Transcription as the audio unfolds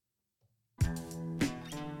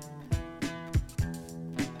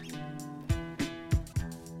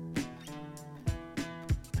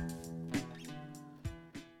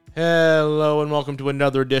Hello and welcome to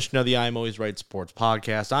another edition of the I'm Always Right Sports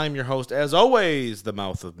Podcast. I'm your host, as always, the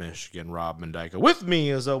mouth of Michigan, Rob Mendyka. With me,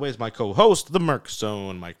 as always, my co-host, the Merc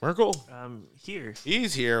Zone, Mike Merkel. I'm here.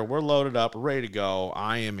 He's here. We're loaded up, ready to go.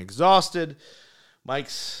 I am exhausted.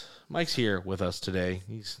 Mike's here with us today.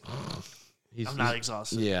 I'm not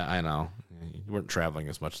exhausted. Yeah, I know. You weren't traveling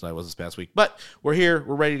as much as I was this past week. But we're here.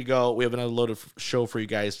 We're ready to go. We have another loaded show for you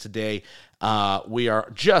guys today. We are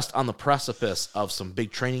just on the precipice of some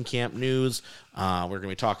big training camp news. We're going to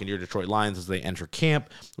be talking to your Detroit Lions as they enter camp.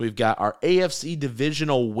 We've got our AFC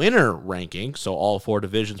divisional winner ranking. So all four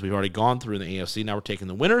divisions we've already gone through in the AFC. Now we're taking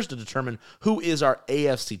the winners to determine who is our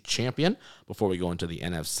AFC champion before we go into the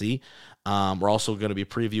NFC. We're also going to be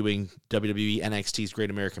previewing WWE NXT's Great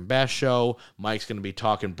American Bash Show. Mike's going to be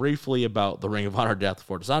talking briefly about the Ring of Honor Death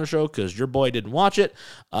Before Dishonor show because your boy didn't watch it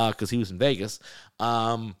because he was in Vegas.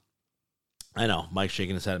 I know Mike's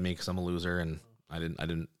shaking his head at me because I'm a loser and I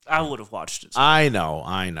didn't. I would have watched it. I know.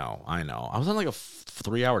 I was on like a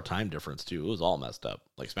 3-hour time difference too. It was all messed up.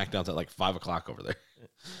 Like SmackDown's at like 5 o'clock over there.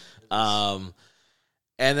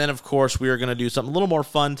 And then, of course, we are going to do something a little more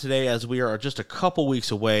fun today as we are just a couple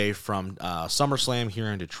weeks away from SummerSlam here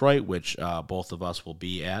in Detroit, which both of us will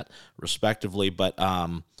be at, respectively. But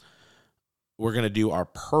we're going to do our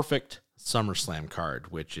perfect SummerSlam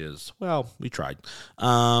card, which is, well, we tried.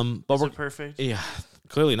 But is it perfect? Yeah,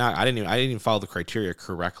 clearly not. I didn't even follow the criteria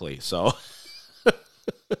correctly, so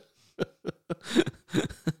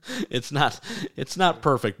it's not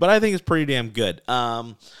perfect, but I think it's pretty damn good.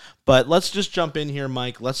 But let's just jump in here,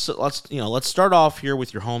 Mike. Let's start off here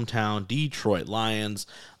with your hometown, Detroit Lions.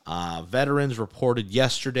 Veterans reported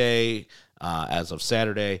yesterday, as of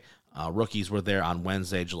Saturday. Rookies were there on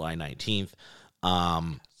Wednesday, July 19th.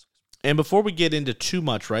 And before we get into too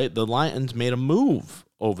much, right, the Lions made a move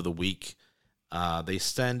over the week. They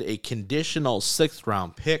send a conditional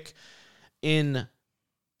 6th-round pick in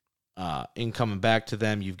coming back to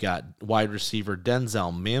them. You've got wide receiver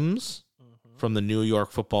Denzel Mims from the New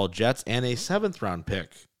York Football Jets, and a 7th-round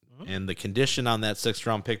pick. And the condition on that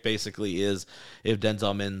 6th-round pick basically is if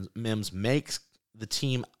Denzel Mims makes the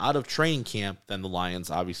team out of training camp, then the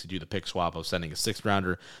Lions obviously do the pick swap of sending a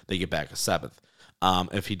 6th-rounder. They get back a 7th.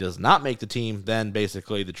 If he does not make the team, then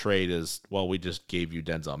basically the trade is, well, we just gave you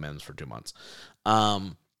Denzel Mims for 2 months.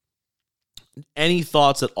 Any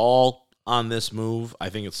thoughts at all on this move? I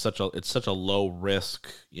think it's such a low risk,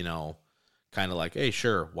 kind of like, hey,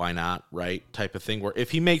 sure, why not, right, type of thing, where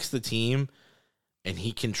if he makes the team and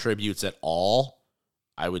he contributes at all,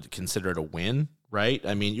 I would consider it a win, right?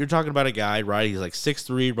 I mean, you're talking about a guy, right, he's like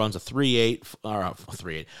 6'3", runs a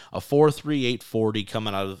 4.38 40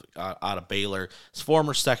 coming out of Baylor. His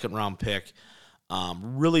former 2nd-round pick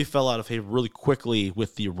really fell out of favor really quickly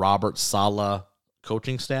with the Robert Saleh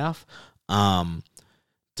coaching staff.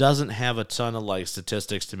 Doesn't have a ton of like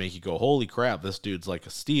statistics to make you go, holy crap, this dude's like a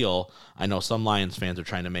steal. I know some Lions fans are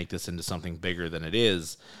trying to make this into something bigger than it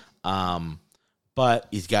is. But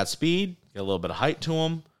he's got speed, got a little bit of height to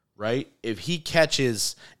him, right? If he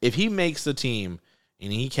makes the team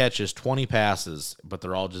and he catches 20 passes, but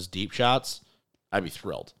they're all just deep shots, I'd be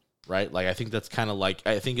thrilled, right? Like, I think that's kind of like,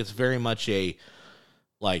 I think it's very much a,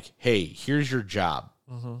 like, hey, here's your job.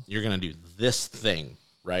 You're going to do this thing,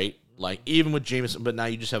 right? Like, even with Jameson, but now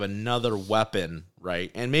you just have another weapon, right?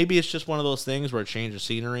 And maybe it's just one of those things where it changes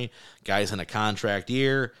scenery. Guy's in a contract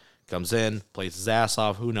year, comes in, plays his ass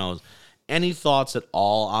off, who knows? Any thoughts at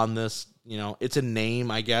all on this? It's a name,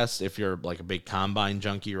 I guess, if you're like a big combine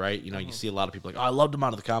junkie, right? You see a lot of people like, oh, I loved him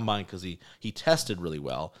out of the combine because he tested really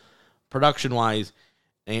well. Production-wise,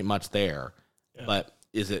 ain't much there. Yeah. But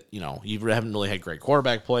is it, you haven't really had great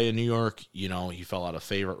quarterback play in New York. He fell out of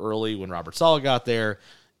favor early when Robert Saleh got there.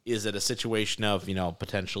 Is it a situation of,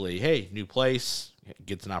 potentially, hey, new place,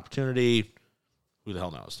 gets an opportunity? Who the hell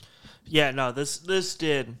knows? Yeah, no, this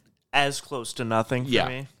did as close to nothing for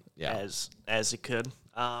me as it could.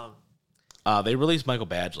 They released Michael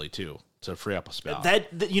Badgley, too, to free up a spot.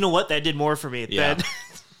 You know what? That did more for me than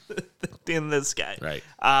this guy. Right.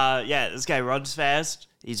 This guy runs fast.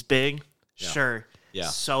 He's big. Yeah. Sure. Yeah.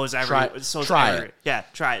 So is try it. Yeah,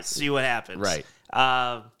 try it. See what happens. Right.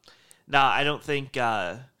 No, I don't think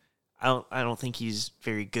I don't think he's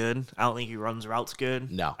very good. I don't think he runs routes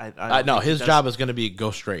good. No. No, his job is going to be go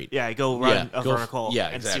straight. Yeah, go run a vertical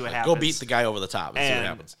and see what happens. Go beat the guy over the top and see what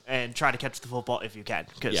happens. And try to catch the football if you can,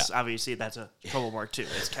 because obviously that's a trouble mark too,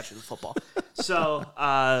 is catching the football. So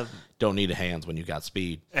don't need hands when you got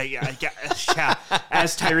speed. Yeah.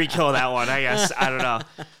 As Tyreek Hill that one, I guess. I don't know.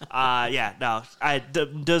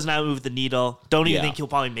 Does not move the needle. Don't even think he'll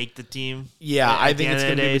probably make the team. Yeah, I think it's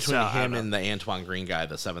going to be between him and the Antoine Green guy,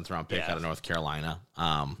 the 7th round pick pick out of North Carolina.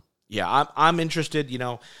 I'm interested.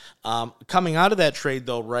 Coming out of that trade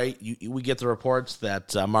though, right? We get the reports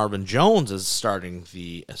that Marvin Jones is starting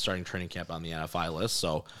training camp on the NFI list.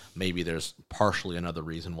 So maybe there's partially another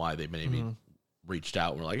reason why they maybe reached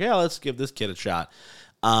out and were like, yeah, let's give this kid a shot.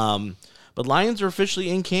 But Lions are officially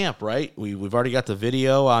in camp, right? We've already got the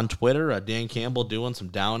video on Twitter. Dan Campbell doing some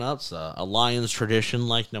down-ups, a Lions tradition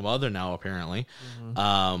like no other now, apparently.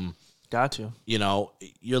 Got to.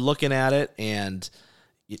 You're looking at it, and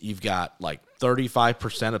you've got like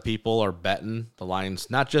 35% of people are betting the Lions,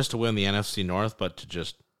 not just to win the NFC North, but to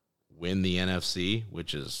just win the NFC,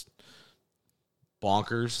 which is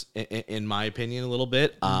bonkers, in my opinion, a little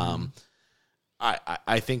bit.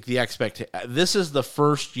 I think this is the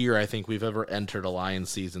first year I think we've ever entered a Lions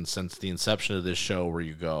season since the inception of this show where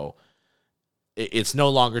you go, it's no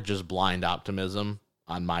longer just blind optimism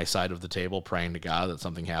on my side of the table, praying to God that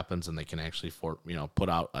something happens and they can actually put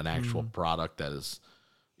out an actual product that is,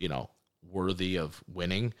 worthy of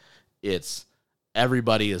winning. It's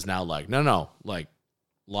everybody is now like, no, like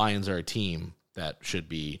Lions are a team that should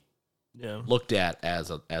be looked at as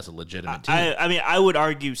a legitimate team. I mean, I would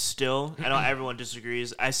argue still, I know everyone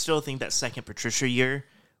disagrees, I still think that second Patricia year,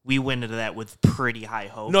 we went into that with pretty high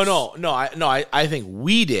hopes. I think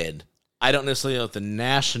we did. I don't necessarily know if the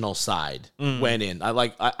national side went in.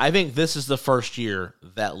 I think this is the first year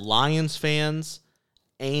that Lions fans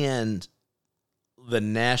and the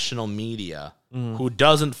national media who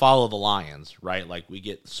doesn't follow the Lions, right? Like we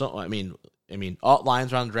get all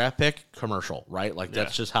Lions are on the draft pick commercial, right? Like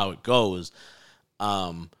that's just how it goes.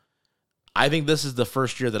 I think this is the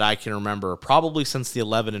first year that I can remember, probably since the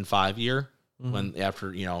 11-5 year, when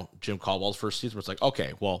after Jim Caldwell's first season, where it's like,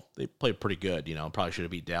 okay, well they played pretty good, probably should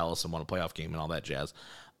have beat Dallas and won a playoff game and all that jazz.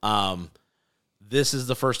 This is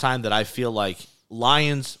the first time that I feel like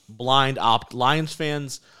Lions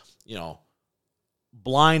fans,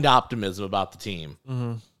 blind optimism about the team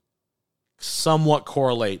somewhat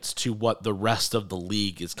correlates to what the rest of the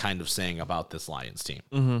league is kind of saying about this Lions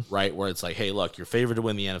team, right? Where it's like, hey, look, you're favored to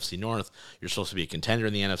win the NFC North. You're supposed to be a contender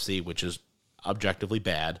in the NFC, which is objectively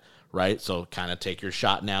bad, right? So kind of take your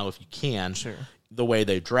shot now if you can. Sure. The way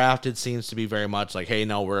they drafted seems to be very much like, hey,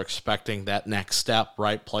 no, we're expecting that next step,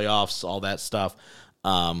 right? Playoffs, all that stuff.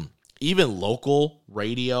 Even local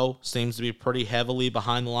radio seems to be pretty heavily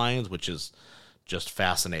behind the Lions, which is just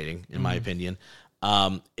fascinating, in my opinion.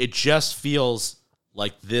 It just feels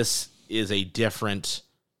like this is a different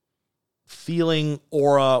feeling,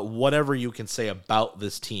 aura, whatever you can say about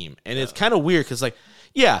this team. And it's kind of weird because,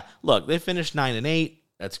 look, they finished 9-8.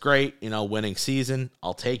 That's great. Winning season.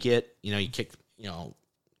 I'll take it. You kick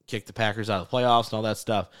the Packers out of the playoffs and all that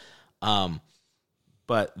stuff.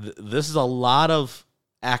 But this is a lot of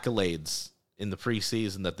accolades in the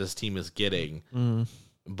preseason that this team is getting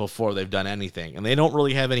before they've done anything, and they don't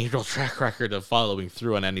really have any real track record of following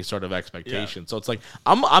through on any sort of expectation. So it's like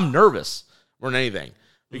I'm nervous more than anything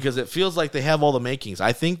because it feels like they have all the makings.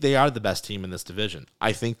 I think they are the best team in this division.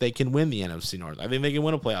 I think they can win the NFC North. I think they can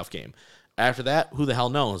win a playoff game. After that, who the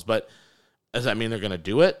hell knows? But does that mean they're going to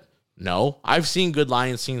do it? No. I've seen good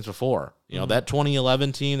Lions teams before. That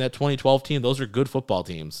 2011 team, that 2012 team, those are good football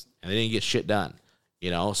teams, and they didn't get shit done.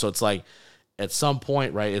 So it's like at some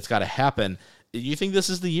point, right, it's got to happen. You think this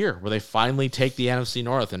is the year where they finally take the NFC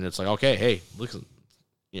North and it's like, okay, hey, listen,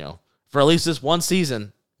 for at least this one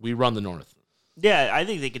season, we run the North. Yeah, I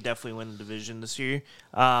think they could definitely win the division this year.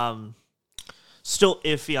 Still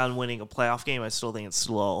iffy on winning a playoff game. I still think it's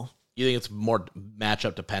slow. You think it's more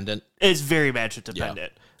matchup dependent? It's very matchup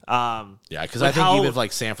dependent. Because I think even if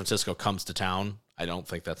like San Francisco comes to town, I don't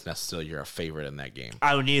think that's necessarily you're a favorite in that game.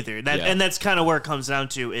 I don't either. And that's kind of where it comes down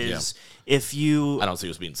to is if you... I don't see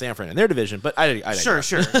who's beating San Fran in their division, but I Sure,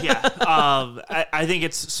 yeah. I think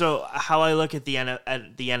it's... So how I look at the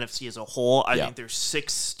NFC as a whole, I think there's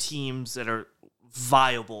 6 teams that are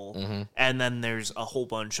viable, and then there's a whole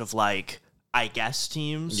bunch of I guess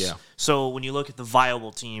teams. Yeah. So when you look at the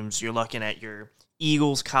viable teams, you're looking at your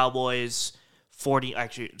Eagles, Cowboys, 40...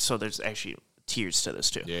 Actually, so there's actually... tiers to this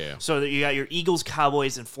too. Yeah. So you got your Eagles,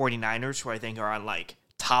 Cowboys, and 49ers, who I think are on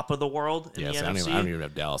top of the world in the NFC. I don't even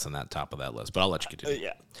have Dallas on that top of that list, but I'll let you continue.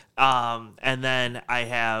 And then I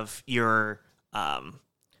have your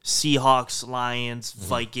Seahawks, Lions,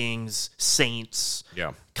 Vikings, Saints.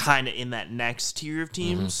 Yeah. Kind of in that next tier of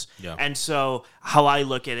teams. Yeah. And so how I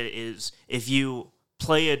look at it is if you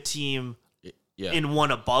play a team in one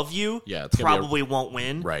above you, probably won't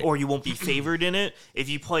win, or you won't be favored in it. If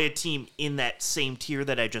you play a team in that same tier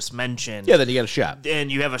that I just mentioned, then you got a shot. Then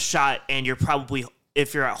you have a shot, and you're probably,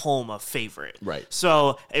 if you're at home, a favorite. Right.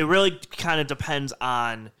 So it really kind of depends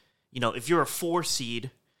on, if you're a 4 seed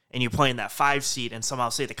and you're playing that 5 seed, and somehow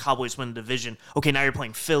say the Cowboys win the division, okay, now you're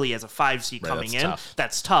playing Philly as a 5 seed coming in. Tough.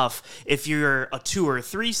 That's tough. If you're a 2 or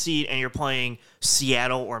 3 seed and you're playing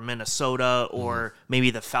Seattle or Minnesota or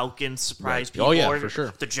maybe the Falcons surprise people, or for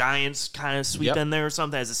sure. The Giants kind of sweep in there or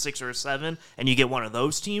something as a 6 or a 7, and you get one of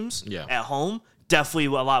those teams at home, definitely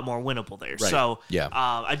a lot more winnable there. Right. So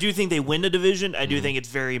I do think they win the division. I do think it's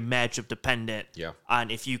very matchup dependent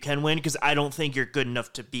on if you can win, because I don't think you're good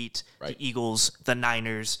enough to beat the Eagles, the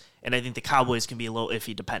Niners, and I think the Cowboys can be a little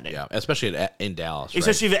iffy dependent. Yeah, especially in Dallas.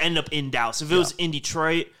 Especially if it end up in Dallas. If it was in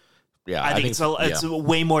Detroit, I think it's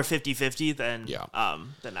way more 50-50 than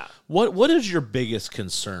not. What is your biggest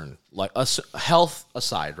concern? Like health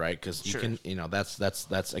aside, right? Because you can,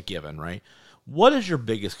 that's a given, right? What is your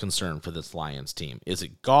biggest concern for this Lions team? Is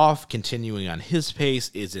it Goff continuing on his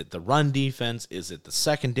pace? Is it the run defense? Is it the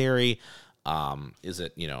secondary? Is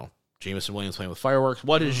it, Jameson Williams playing with fireworks?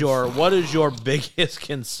 What is your biggest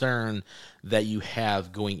concern that you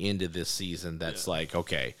have going into this season that's like,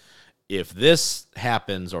 okay, if this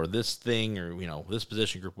happens or this thing or, this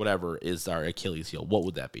position group, whatever, is our Achilles heel, what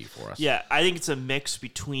would that be for us? Yeah, I think it's a mix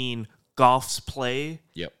between Goff's play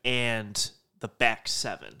and the back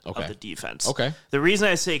 7 of the defense. Okay. The reason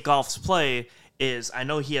I say Goff's play is I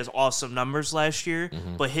know he has awesome numbers last year,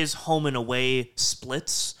 but his home and away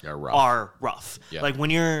splits are rough. Yep. Like when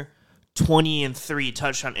you're 20-3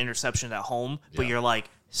 touchdown interceptions at home, but you're like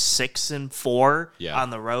 6-4 on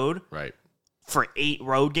the road. Right. For 8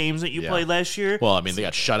 road games that you played last year. Well, I mean, they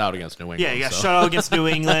got shut out against New England. Yeah, you got shut out against New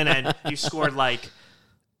England, and you scored like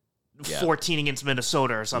 14 against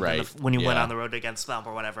Minnesota or something when you went on the road against them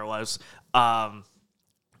or whatever it was.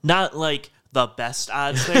 Not like the best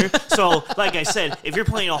odds there. So, like I said, if you're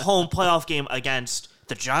playing a home playoff game against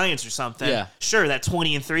the Giants or something, sure, that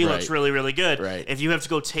 20-3 looks really, really good. Right. If you have to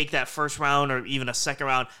go take that first round or even a second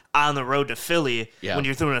round on the road to Philly when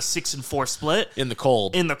you're throwing a 6-4 split in the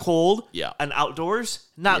cold, and outdoors,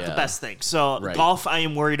 not the best thing. So Goff, I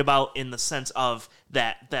am worried about in the sense of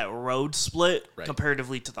that road split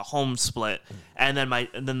comparatively to the home split, and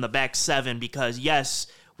then the back 7, because yes,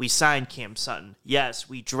 we signed Cam Sutton. Yes,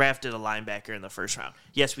 we drafted a linebacker in the first round.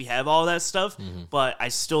 Yes, we have all that stuff, but I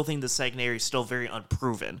still think the secondary is still very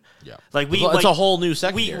unproven. Yeah, it's a whole new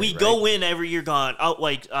secondary. We go in every year going out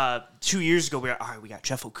like 2 years ago. We're all right. We got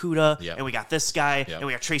Jeff Okudah, and we got this guy, and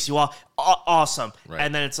we got Tracy Wall. Awesome. Right.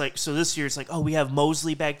 And then it's like, so this year it's like, oh, we have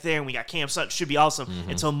Mosley back there, and we got Cam Sutton. Should be awesome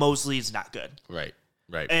until Mosley is not good. Right.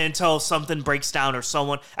 Until something breaks down or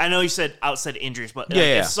someone, I know you said outside injuries, but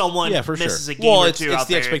if someone misses a game or two it's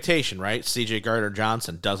the expectation, right? CJ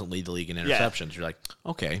Gardner-Johnson doesn't lead the league in interceptions. You're like,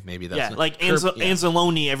 okay, maybe that's like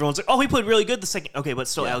Anzalone. Everyone's like, oh, he played really good the second. Okay, but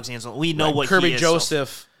still Alex Anzalone. We know what Kirby he is.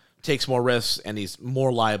 Joseph takes more risks and he's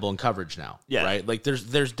more liable in coverage now. Yeah. Right? Like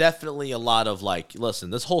there's definitely a lot of like,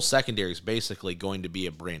 listen, this whole secondary is basically going to be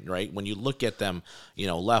a brain, right? When you look at them,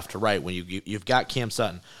 left to right, when you've got Cam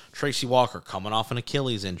Sutton, Tracy Walker coming off an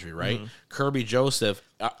Achilles injury, right? Kirby Joseph,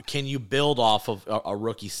 can you build off of a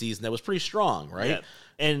rookie season that was pretty strong, right?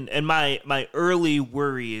 Yeah. And my early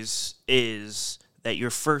worries is that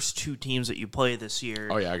your first 2 teams that you play this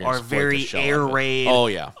year are very air raid,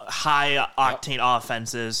 high octane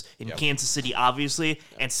offenses in Kansas City, obviously,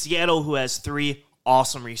 and Seattle, who has 3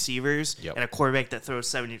 awesome receivers and a quarterback that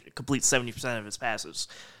throws complete 70% of his passes.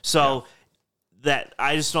 So that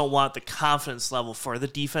I just don't want the confidence level for the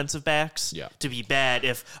defensive backs to be bad.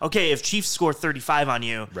 If Chiefs score 35 on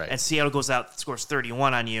you and Seattle goes out and scores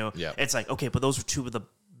 31 on you, it's like, okay, but those are 2 of the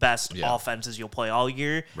best offenses you'll play all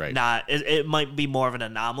year. Right. It might be more of an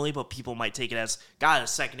anomaly, but people might take it as, God, the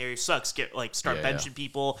secondary sucks. Start benching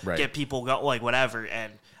people, get people go, whatever.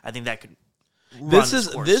 And I think that could.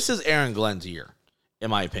 This is Aaron Glenn's year, in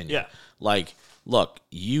my opinion. Yeah. Look,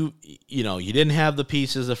 you didn't have the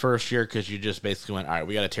pieces the first year because you just basically went, all right,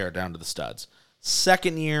 we got to tear it down to the studs.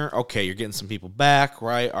 Second year, okay, you're getting some people back,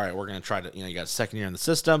 right? All right, we're going to try to, you got a second year in the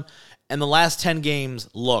system. And the last 10 games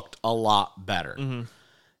looked a lot better. Mm-hmm.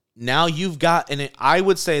 Now you've got, and I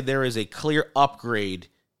would say there is a clear upgrade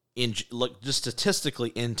in just statistically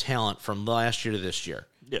in talent from last year to this year.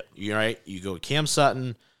 Yeah, you're right. You go with Cam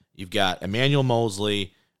Sutton, you've got Emmanuel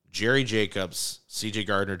Mosley, Jerry Jacobs, C.J.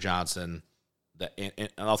 Gardner-Johnson, and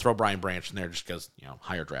I'll throw Brian Branch in there just because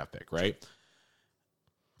higher draft pick, right?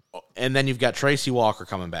 And then you've got Tracy Walker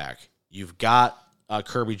coming back. You've got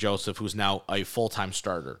Kirby Joseph, who's now a full-time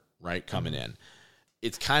starter, right, coming in.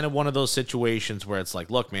 It's kind of one of those situations where it's like,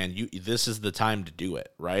 look, man, this is the time to do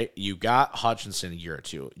it, right? You got Hutchinson a year or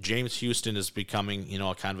 2. James Houston is becoming,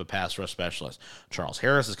 a kind of a pass rush specialist. Charles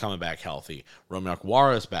Harris is coming back healthy. Romeo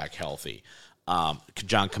Okwara is back healthy.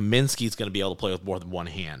 John Kaminsky's going to be able to play with more than one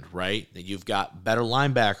hand, right? You've got better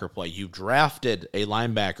linebacker play. You've drafted a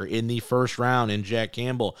linebacker in the first round in Jack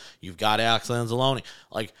Campbell. You've got Alex Anzalone.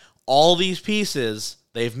 Like, all these pieces,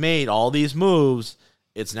 they've made all these moves.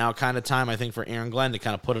 It's now kind of time, I think, for Aaron Glenn to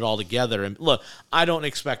kind of put it all together. And look, I don't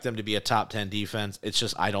expect them to be a top 10 defense. It's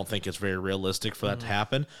just I don't think it's very realistic for that to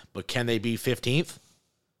happen. But can they be 15th?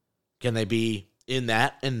 Can they be in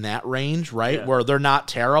that range, right? Yeah. Where they're not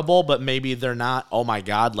terrible, but maybe they're not, oh my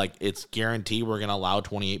God, like it's guaranteed we're going to allow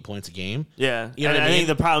 28 points a game. Yeah. You know what I I mean? think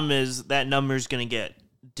the problem is that number is going to get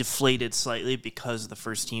deflated slightly because of the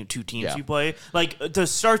first two teams you play. Like, to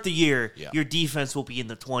start the year, your defense will be in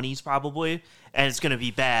the 20s probably, and it's going to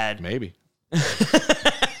be bad. Maybe.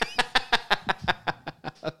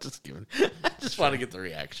 Just kidding. Just want to get the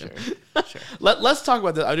reaction. Sure. Let's talk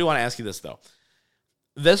about this. I do want to ask you this, though.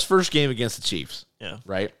 This first game against the Chiefs,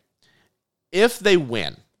 right? If they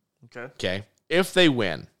win, okay, if they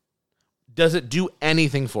win, does it do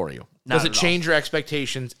anything for you? Does it change your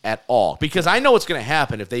expectations at all? Because I know what's going to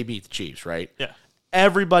happen if they beat the Chiefs, right? Yeah.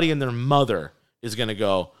 Everybody and their mother is going to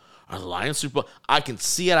go, are the Lions Super Bowl? I can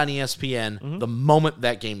see it on ESPN the moment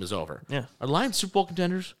that game is over. Yeah. Are the Lions Super Bowl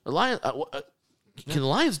contenders? Are Lions, can the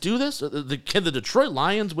Lions do this? Can the Detroit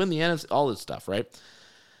Lions win the NFC? All this stuff, right?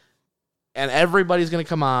 And everybody's going to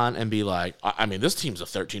come on and be like, I mean, this team's a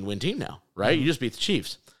 13-win team now, right? You just beat the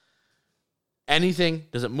Chiefs. Anything?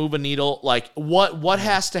 Does it move a needle? Like, what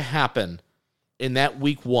has to happen in that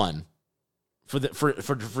week one for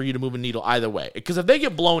you to move a needle either way? Because if they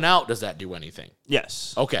get blown out, does that do anything?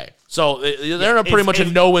 Yes. Okay. So they're in a pretty much a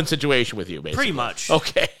no-win situation with you, basically. Pretty much.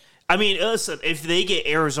 Okay. I mean, listen, if they get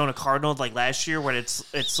Arizona Cardinals like last year, when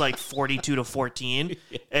it's like 42-14,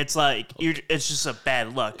 it's like it's just a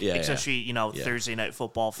bad luck, especially Thursday night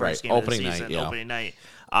football, first game opening of the season, night, opening night,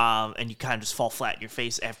 and you kind of just fall flat in your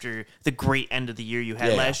face after the great end of the year you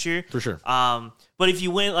had last year, for sure. But if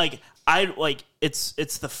you win, it's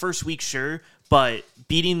the first week, sure, but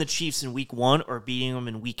beating the Chiefs in week 1 or beating them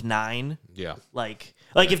in week 9, like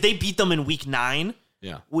if they beat them in week 9.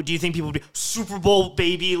 Yeah. Do you think people would be Super Bowl,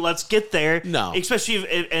 baby? Let's get there. No. Especially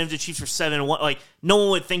if the Chiefs were 7-1, like no one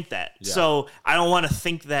would think that. Yeah. So I don't want to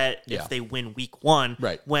think that if they win week 1.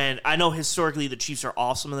 Right. When I know historically the Chiefs are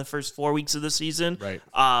awesome in the first 4 weeks of the season. Right.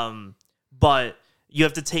 But you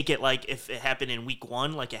have to take it like if it happened in week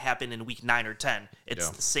 1, like it happened in week 9 or 10. It's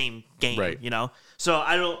the same game. Right. So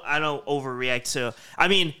I don't overreact to. I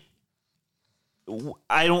mean,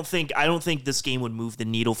 I don't think this game would move the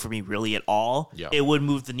needle for me really at all. Yeah. It would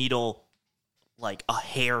move the needle like a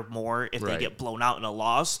hair more if they get blown out in a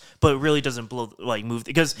loss, but it really doesn't move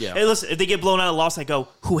because hey, listen, if they get blown out in a loss, I go,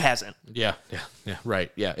 who hasn't? Yeah,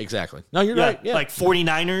 right. Yeah, exactly. No, you're right. Yeah. Like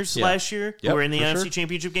 49ers last year, who were in the NFC sure.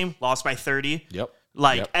 Championship game, lost by 30. Yep.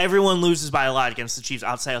 Everyone loses by a lot against the Chiefs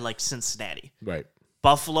outside of like Cincinnati. Right.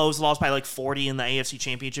 Buffalo's lost by like 40 in the AFC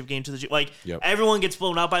Championship game to the Chiefs. Everyone gets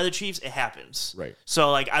blown out by the Chiefs. It happens. Right.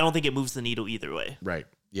 So, I don't think it moves the needle either way. Right.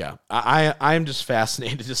 Yeah. I'm just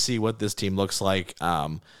fascinated to see what this team looks like.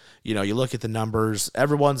 You look at the numbers.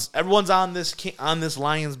 Everyone's on this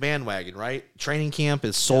Lions bandwagon, right? Training camp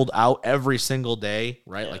is sold out every single day,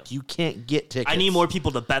 right? Yeah. Like you can't get tickets. I need more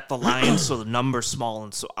people to bet the Lions so the number's small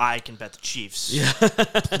and so I can bet the Chiefs. Yeah.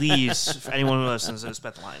 Please, if anyone who listens, just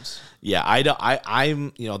bet the Lions. Yeah,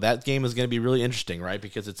 I'm that game is going to be really interesting, right?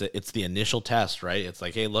 Because it's the initial test, right? It's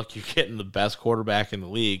like, hey, look, you're getting the best quarterback in the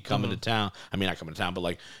league coming to town. I mean, not coming to town, but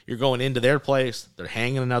like you're going into their place. They're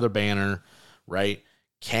hanging another banner, right?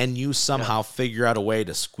 Can you somehow figure out a way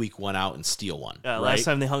to squeak one out and steal one? Right? Last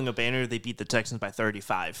time they hung a banner, they beat the Texans by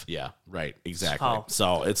 35. Yeah, right, exactly.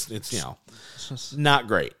 So it's not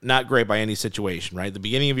great. Not great by any situation, right? The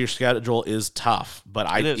beginning of your schedule is tough, but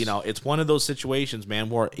it's one of those situations,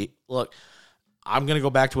 man, where look, I'm going to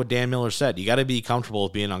go back to what Dan Miller said. You got to be comfortable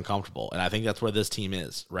with being uncomfortable, and I think that's where this team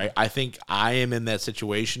is, right? I think I am in that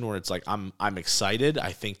situation where it's like I'm excited.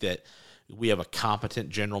 I think that we have a competent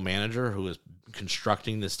general manager who is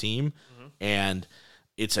constructing this team, and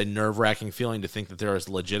it's a nerve-wracking feeling to think that there is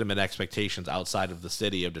legitimate expectations outside of the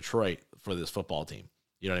city of Detroit for this football team.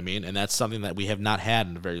 You know what I mean? And that's something that we have not had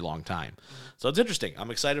in a very long time. So it's interesting.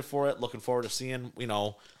 I'm excited for it. Looking forward to seeing,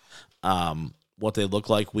 what they look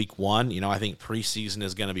like week 1. I think preseason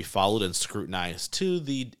is going to be followed and scrutinized to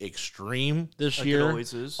the extreme this year. It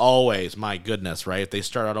always is. Always. My goodness, right? If they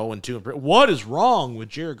start out 0-2, what is wrong with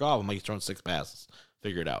Jared Goff? I'm like, he's throwing 6 passes.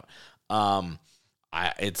 Figure it out.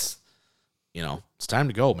 It's time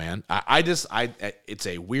to go, man. It's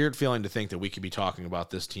a weird feeling to think that we could be talking about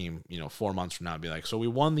this team, 4 months from now and be like, so we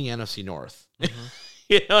won the NFC North.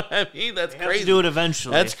 You know what I mean? That's Have crazy. to do it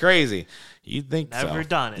eventually. That's crazy. You think so? Never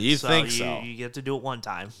done it. You so think so? You get to do it one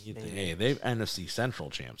time. Hey, they're NFC Central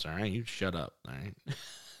champs. All right, you shut up. All right.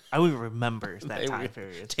 I would remember that time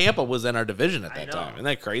period. Tampa was in our division at that know. time. Isn't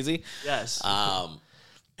that crazy? Yes.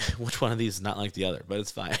 Which one of these is not like the other, but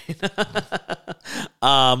it's fine.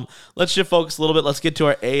 Let's shift focus a little bit. Let's get to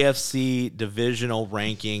our AFC divisional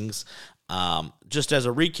rankings. Just as a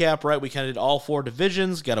recap, right, we kind of did all 4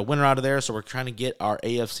 divisions, got a winner out of there, so we're trying to get our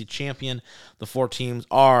AFC champion. The 4 teams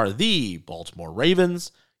are the Baltimore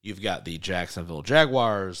Ravens, you've got the Jacksonville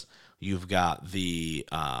Jaguars, you've got the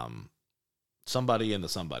somebody and the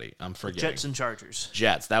somebody. I'm forgetting. Jets and Chargers.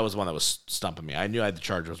 Jets, that was one that was stumping me. I knew I had the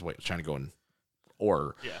Chargers trying to go in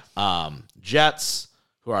order. Yeah. Jets,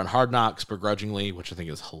 who are on Hard Knocks begrudgingly, which I think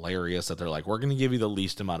is hilarious that they're like, we're going to give you the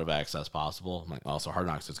least amount of access possible. I'm like, also Hard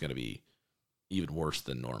Knocks is going to be even worse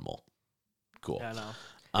than normal. Cool. Yeah,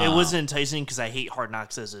 I know. It was enticing because I hate Hard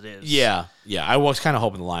Knocks as it is. Yeah. I was kind of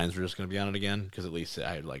hoping the Lions were just going to be on it again because at least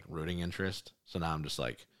I had like rooting interest. So now I'm just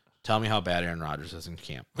like, tell me how bad Aaron Rodgers is in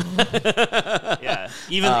camp. Yeah.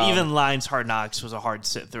 Even Lions Hard Knocks was a hard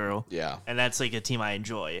sit through. Yeah. And that's like a team I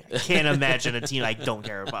enjoy. I can't imagine a team I don't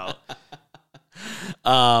care about.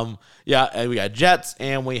 Yeah, and we got Jets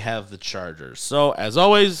and we have the Chargers. So as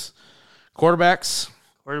always, quarterbacks.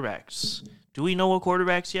 Do we know what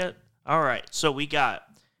quarterbacks yet? All right. So we got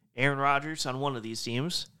Aaron Rodgers on one of these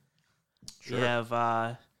teams. Sure. We have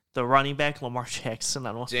the running back Lamar Jackson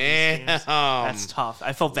on one of these Damn. teams. That's tough.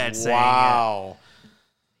 I felt bad saying it. Wow.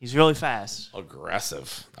 He's really fast.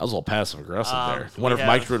 Aggressive. That was a little passive aggressive there. I we wonder if have-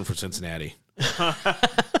 Mike's rooting for Cincinnati. We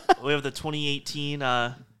have the 2018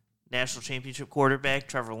 national championship quarterback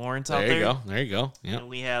Trevor Lawrence out There there. you go. Yeah. And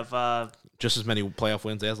we have Just as many playoff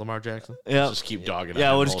wins as Lamar Jackson. Yeah. Just keep dogging.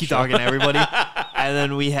 yeah, on we'll him just the keep whole show. dogging everybody. And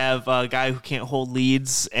then we have a guy who can't hold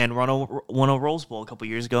leads and won a Rose Bowl a couple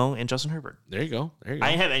years ago, and Justin Herbert. There you go. I didn't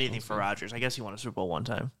have anything for Rodgers. I guess he won a Super Bowl one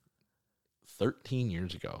time. 13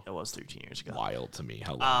 years ago. It was 13 years ago. Wild to me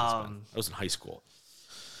how long it's been. I was in high school.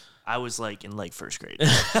 I was like in first grade.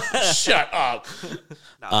 Shut up.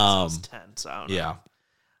 No, I was 10, so I don't know.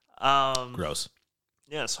 Yeah. Gross.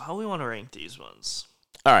 Yeah, so how we want to rank these ones?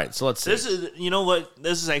 All right, so let's see. This is, you know what?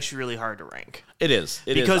 This is actually really hard to rank. It is.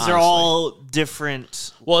 Because they're all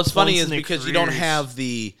different. Well, it's funny points is in their because you don't careers. have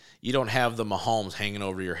the Mahomes hanging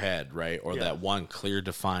over your head, right? Or that one clear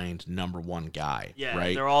defined number one guy, Yeah,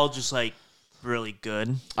 right? they're all just like really good.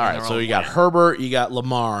 All right, so you got Herbert, you got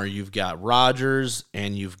Lamar, you've got Rodgers,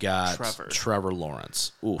 and you've got Trevor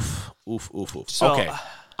Lawrence. Oof. So, okay,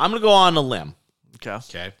 I'm going to go on a limb.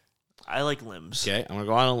 Okay. I like limbs. Okay, I'm going to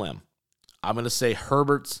go on a limb. I'm going to say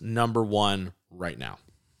Herbert's number one right now.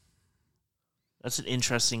 That's an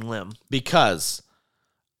interesting limb. Because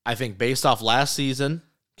I think based off last season,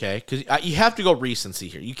 okay, because you have to go recency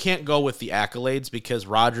here. You can't go with the accolades because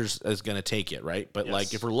Rodgers is going to take it, right? But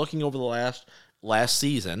like if we're looking over the last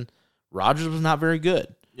season, Rodgers was not very good.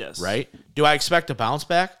 Yes. Right? Do I expect a bounce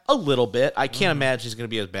back? A little bit. I can't imagine he's going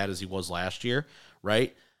to be as bad as he was last year,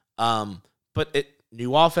 right? But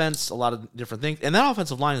new offense, a lot of different things. And that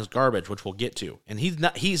offensive line is garbage, which we'll get to. And he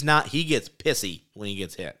gets pissy when he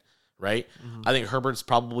gets hit, right? Mm-hmm. I think Herbert's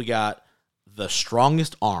probably got the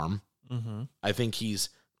strongest arm. Mm-hmm. I think he's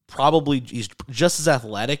just as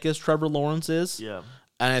athletic as Trevor Lawrence is. Yeah.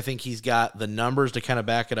 And I think he's got the numbers to kind of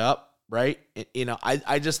back it up, right? You know,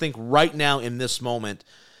 I just think right now in this moment,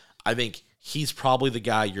 I think he's probably the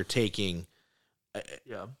guy you're taking.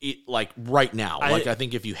 Yeah. Like right now. I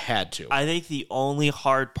think if you had to. I think the only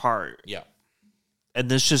hard part. Yeah. And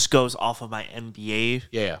this just goes off of my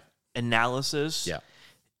NBA analysis. Yeah.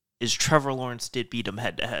 Is Trevor Lawrence did beat him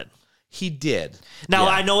head to head. He did. Now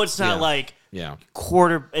I know it's not like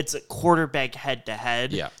it's a quarterback head to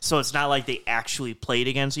head. Yeah. So it's not like they actually played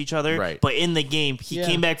against each other. Right. But in the game, he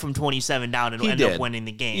came back from 27 down and ended up winning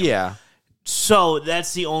the game. Yeah. So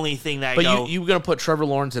that's the only thing that you're going to put Trevor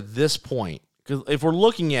Lawrence at this point. Because if we're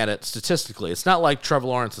looking at it statistically, it's not like Trevor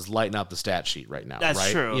Lawrence is lighting up the stat sheet right now. That's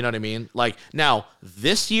right? true. You know what I mean? Like, now,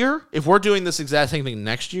 this year, if we're doing this exact same thing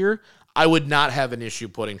next year, I would not have an issue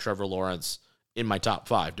putting Trevor Lawrence in my top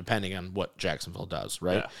 5, depending on what Jacksonville does,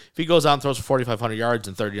 right? Yeah. If he goes out and throws for 4,500 yards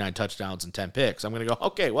and 39 touchdowns and 10 picks, I'm going to go,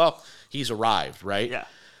 okay, well, he's arrived, right? Yeah.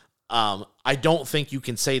 I don't think you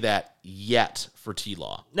can say that yet for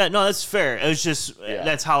T-Law. No, that's fair. It was just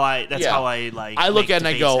that's how I like. I look at it and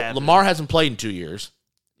I go, happen. Lamar hasn't played in 2 years.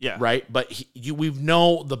 Yeah. Right? But we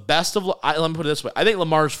know the best of... let me put it this way. I think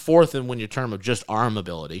Lamar's fourth in when you term of just arm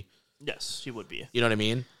ability. Yes, he would be. You know what I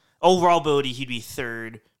mean? Overall ability, he'd be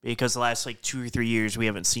third because the last 2 or 3 years we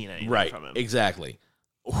haven't seen anything from him. Exactly.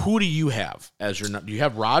 Who do you have as your? Do you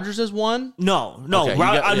have Rodgers as one? No. Okay,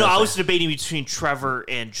 I was debating between Trevor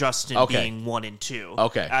and Justin being 1 and 2.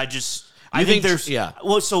 Okay. I think there's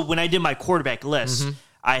Well, so when I did my quarterback list,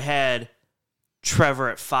 I had Trevor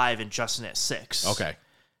at 5 and Justin at 6. Okay.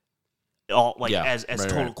 All as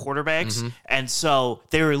total quarterbacks, and so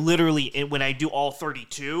they were literally when I do all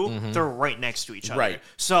 32, they're right next to each other. Right.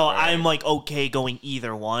 So I'm like okay going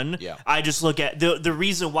either one. Yeah. I just look at the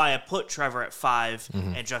reason why I put Trevor at 5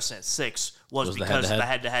 and Justin at 6 was because of the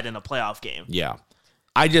head-to-head in a playoff game. Yeah.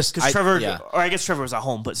 Because Trevor, or I guess Trevor was at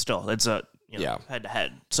home, but still, it's a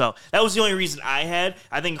head-to-head. So that was the only reason I had.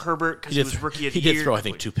 I think Herbert, because he was rookie of the year. He did throw, I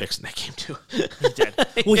think, 2 picks in that game, too. He did.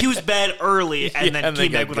 Well, he was bad early and then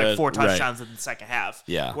came back with like 4 touchdowns in the second half.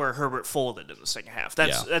 Yeah. Where Herbert folded in the second half.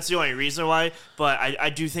 That's the only reason why. But I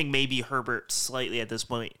do think maybe Herbert slightly at this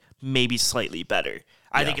point, maybe slightly better.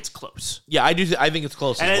 I think it's close. Yeah, I do. I think it's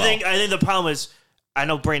close. And as I think the problem is, I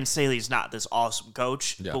know Brandon Staley's not this awesome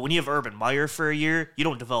coach, but when you have Urban Meyer for a year, you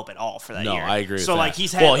don't develop at all for that year. No, I agree with so, that. like,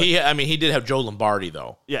 he's had... Well, he did have Joe Lombardi,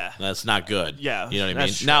 though. Yeah. That's not good. Yeah. You know what I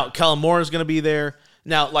mean? True. Now, Kellen Moore is going to be there.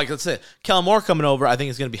 Now, like I said, Kellen Moore coming over, I think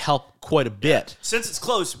is going to be help quite a bit. Since it's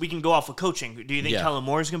close, we can go off of coaching. Do you think Kellen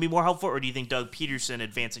Moore is going to be more helpful, or do you think Doug Peterson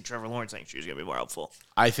advancing Trevor Lawrence next year is going to be more helpful?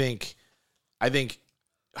 I think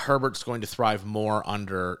Herbert's going to thrive more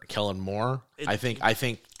under Kellen Moore. I think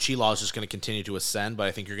Chilaw is just going to continue to ascend, but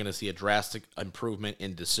I think you're going to see a drastic improvement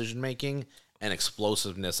in decision making and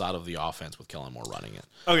explosiveness out of the offense with Kellen Moore running it.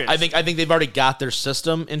 Okay, I think they've already got their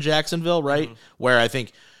system in Jacksonville, right? Where I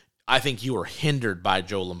think you were hindered by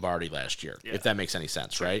Joe Lombardi last year, if that makes any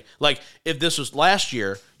sense, right? Like, if this was last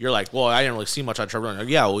year, you're like, well, I didn't really see much on Trevor Lawrence. Like,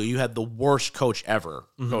 yeah, well, you had the worst coach ever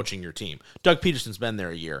coaching your team. Doug Peterson's been there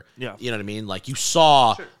a year. Yeah. You know what I mean? Like, you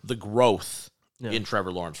saw the growth in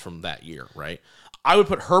Trevor Lawrence from that year, right? I would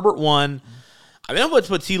put Herbert 1. I mean, I would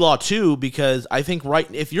put T-Law 2 because I think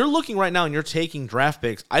if you're looking right now and you're taking draft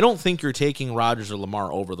picks, I don't think you're taking Rodgers or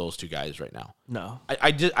Lamar over those 2 guys right now. No.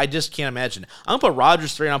 I just can't imagine. I'm going to put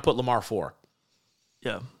Rodgers 3 and I'll put Lamar 4.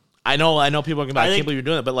 Yeah. I know people are going to be like, I can't believe you're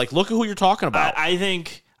doing it, but like, look at who you're talking about.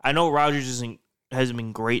 I know Rodgers hasn't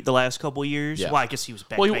been great the last couple of years. Yeah. Well, I guess he was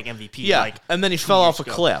back-to-back MVP. Yeah, and then he fell off a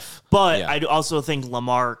cliff. But I also think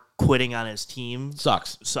Lamar quitting on his team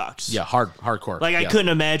sucks. Yeah, hardcore. Like, I couldn't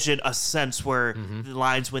imagine a sense where the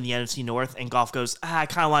Lions win the NFC North and Goff goes, I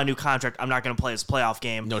kind of want a new contract. I'm not going to play this playoff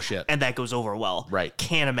game. No shit. And that goes over well. Right.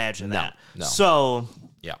 Can't imagine that. No. So,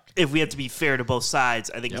 yeah, if we have to be fair to both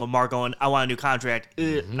sides, I think Lamar going, I want a new contract,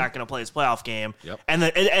 not going to play this playoff game. Yep. And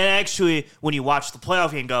actually, when you watch the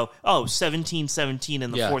playoff game, go, 17-17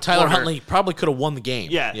 in the fourth Tyler quarter. Huntley probably could have won the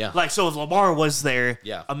game. Yeah. Like, so if Lamar was there,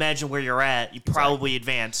 imagine where you're at. You probably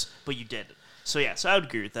advance, but you didn't. So I would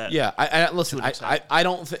agree with that. Yeah, I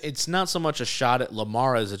don't. It's not so much a shot at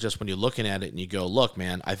Lamar as it's just when you're looking at it and you go, look,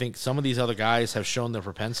 man, I think some of these other guys have shown their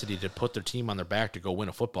propensity to put their team on their back to go win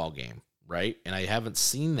a football game, right? And I haven't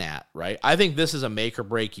seen that, right? I think this is a make or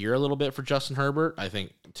break year a little bit for Justin Herbert. I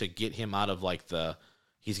think to get him out of like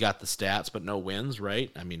he's got the stats but no wins,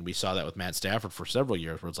 right? I mean, we saw that with Matt Stafford for several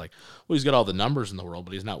years where it's like, well, he's got all the numbers in the world,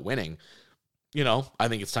 but he's not winning. I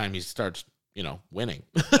think it's time he starts winning.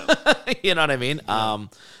 You know what I mean?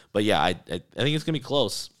 But yeah, I think it's going to be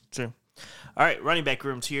close. Sure. All right, running back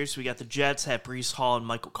room tiers. So we got the Jets have Breece Hall and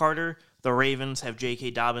Michael Carter. The Ravens have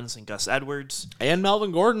J.K. Dobbins and Gus Edwards. And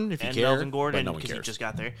Melvin Gordon, if you care. And Melvin Gordon, because he just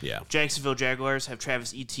got there. Yeah. Jacksonville Jaguars have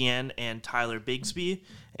Travis Etienne and Tyler Bigsby.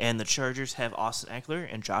 And the Chargers have Austin Eckler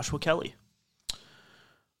and Joshua Kelly.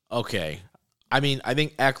 Okay. I mean, I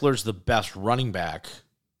think Eckler's the best running back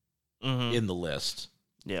in the list.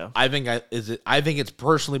 Yeah, I think it's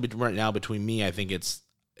personally right now between me. I think it's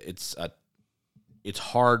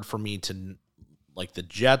hard for me to like. The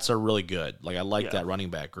Jets are really good. Like, I like that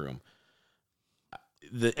running back room.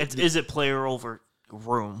 Is it player over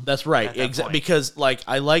room? That's right. Exactly. Because like,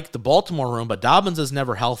 I like the Baltimore room, but Dobbins is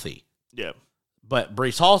never healthy. Yeah. But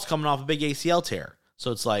Breece Hall's coming off a big ACL tear,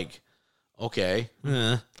 so it's like, okay.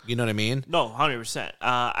 You know what I mean? No, 100%.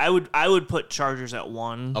 I would put Chargers at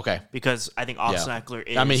 1. Okay. Because I think Austin Eckler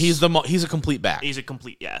is. I mean, he's a complete back. He's a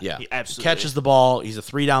complete, yeah. He absolutely catches the ball. He's a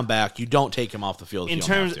 3-down back. You don't take him off the field.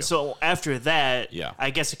 So after that, I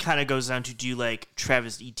guess it kind of goes down to, do you like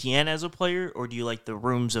Travis Etienne as a player, or do you like the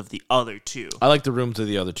rooms of the other 2? I like the rooms of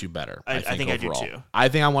the other 2 better. I think overall. I do too. I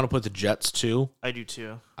think I want to put the Jets 2. I do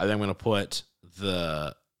too. I think I'm going to put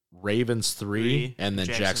the Ravens 3 and then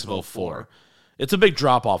Jacksonville 4. It's a big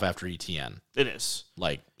drop off after ETN. It is.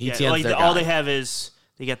 Like, ETN's their guy. All they have is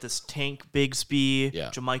They got this Tank Bigsby,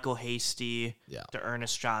 Yeah. JaMychal Hasty, Yeah. to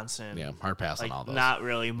Ernest Johnson. Yeah, hard pass Like, on all those. not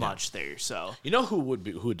really much there. So You know who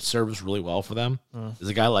would serve really well for them is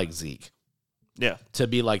a guy like Zeke. yeah, To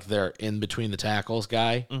be like their in between the tackles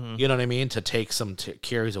guy, Mm-hmm. you know what I mean? To take some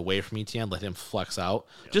carries away from ETN, let him flex out,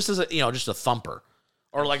 just as a just a thumper,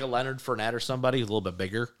 or like a Leonard Fournette or somebody who's a little bit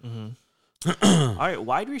bigger. All right,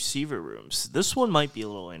 wide receiver rooms. This one might be a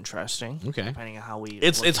little interesting. Okay. Depending on how we.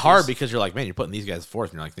 It's look at hard this. because you're like, man, you're putting these guys fourth,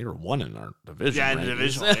 and you're like, they were one in our division. Yeah, in the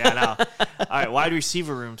division. Yeah, I know. All right, wide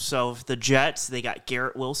receiver room. So the Jets, they got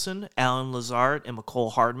Garrett Wilson, Alan Lazard, and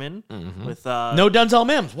McCole Hardman. With No Denzel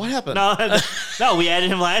Mims. What happened? no, we added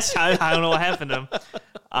him last time. I don't know what happened to him.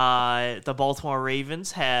 The Baltimore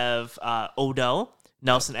Ravens have Odell,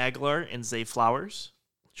 Nelson Aguilar, and Zay Flowers.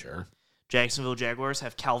 Sure. Jacksonville Jaguars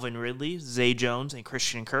have Calvin Ridley, Zay Jones, and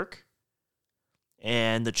Christian Kirk.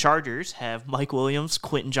 And the Chargers have Mike Williams,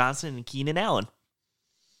 Quentin Johnson, and Keenan Allen.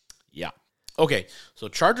 Yeah. Okay. So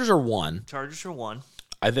Chargers are 1. Chargers are 1.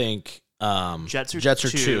 I think Jets are Jets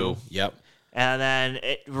are 2. 2. Yep. And then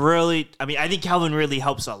it really, I think Calvin Ridley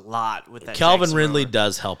helps a lot with that. Calvin Jacksonville. Ridley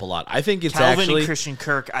does help a lot. I think it's Calvin actually and Christian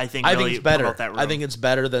Kirk, I think it's better. promote that room. I think it's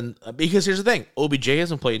better than because here's the thing: OBJ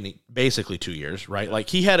hasn't played in basically 2 years, right? Like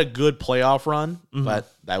he had a good playoff run,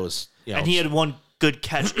 but that was and he had one good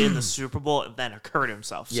catch in the Super Bowl and then hurt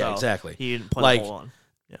himself. Yeah, so exactly. He didn't play Like, the whole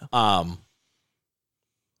one.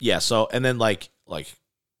 Yeah. So and then like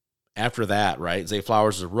after that, right? Zay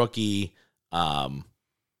Flowers is a rookie.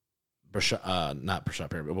 Not Brashad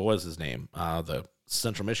Perry, but what was his name? The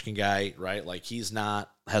Central Michigan guy, right? Like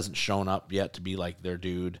hasn't shown up yet to be like their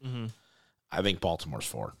dude. Mm-hmm. I think Baltimore's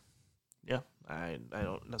 4. Yeah, I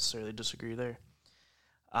don't necessarily disagree there.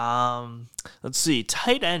 Let's see,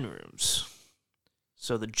 tight end rooms.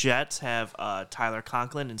 So the Jets have Tyler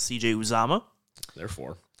Conklin and CJ Uzama. They're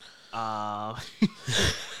 4.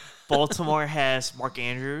 Baltimore has Mark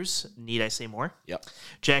Andrews. Need I say more? Yep.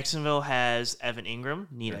 Jacksonville has Evan Ingram.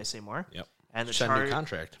 Need I say more? Yep. And the Send new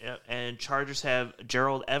contract. Yep. And Chargers have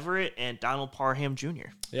Gerald Everett and Donald Parham Jr.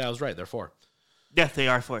 Yeah, I was right. They're 4. Yeah, they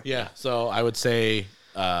are 4. Yeah. So I would say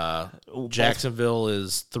Jacksonville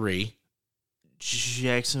is 3.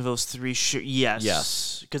 Jacksonville's 3. Sure. Yes.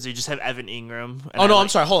 Yes. Because they just have Evan Ingram. Oh, no, I'm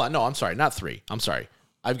sorry. Hold on. No, I'm sorry. Not 3. I'm sorry.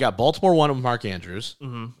 I've got Baltimore 1 with Mark Andrews.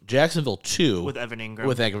 Mm-hmm. Jacksonville 2 with Evan Ingram.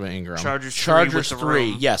 Chargers 3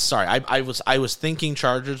 3. Yes, sorry. I was thinking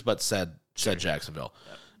Chargers, but said Jacksonville.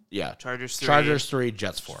 Yep. Yeah. Chargers 3,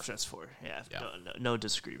 Jets 4. Jets 4. Yeah. No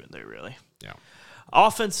disagreement there, really. Yeah.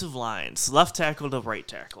 Offensive lines, left tackle to right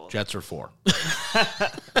tackle. Jets are 4.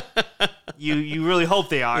 You really hope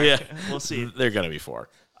they are. Yeah. We'll see. They're going to be 4.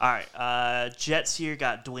 All right. Jets here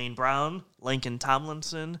got Dwayne Brown, Lincoln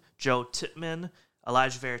Tomlinson, Joe Tippmann,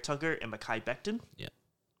 Elijah Vera Tucker, and Mekhi Becton. Yeah.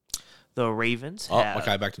 The Ravens Oh, have...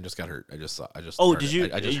 Mekhi Becton just got hurt. I just Oh, heard did it.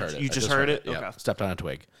 you? I just heard it. You just heard it? Yeah. Okay. Stepped on a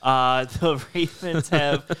twig. The Ravens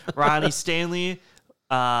have Ronnie Stanley.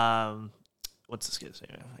 What's this guy's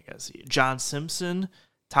name? I gotta see. John Simpson,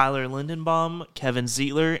 Tyler Lindenbaum, Kevin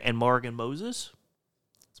Zeitler, and Morgan Moses.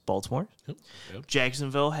 It's Baltimore. Yep.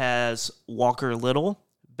 Jacksonville has Walker Little,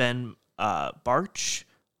 Ben Barch,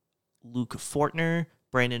 Luke Fortner,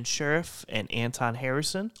 Brandon Sheriff, and Anton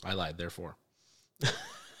Harrison. I lied. They're 4.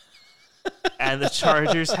 And the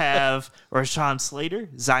Chargers have Rashawn Slater,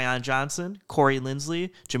 Zion Johnson, Corey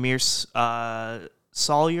Lindsley, Jameer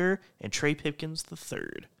Sawyer, and Trey Pipkins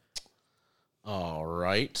III. All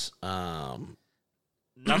right. Nothing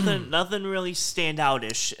really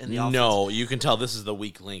standout-ish in the offense. No, you can tell this is the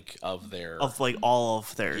weak link of their All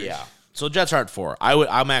of their. Yeah. So Jets aren't 4.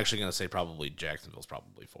 I'm actually going to say probably Jacksonville's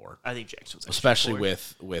probably 4. I think Jacksonville's Especially 4.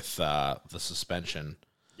 with the suspension.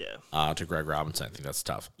 Yeah. To Greg Robinson, I think that's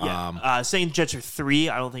tough. Yeah. Saying Jets are 3,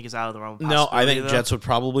 I don't think is out of the realm of No, I think though. Jets would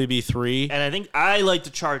probably be 3. And I like the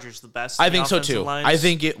Chargers the best. I think so too. Lines. I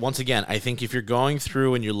think I think if you're going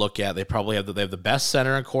through and you look at, they have the best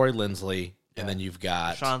center in Corey Lindsley, and then you've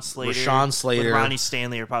got Rashawn Slater, with Ronnie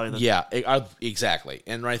Stanley are probably the exactly.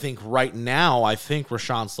 And I think right now,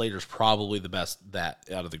 Rashawn Slater's probably the best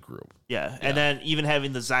out of the group. Yeah, and then even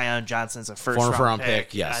having the Zion Johnson as a first round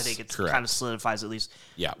pick, yes, I think it correct. kind of solidifies at least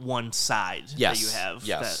one side that you have.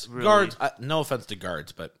 Yes, that really, guards. No offense to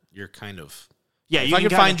guards, but you're kind of if I can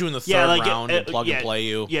find you in the third round and plug and play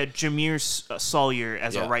you. Yeah, Jameer Sawyer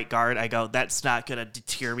as a right guard. I go, that's not going to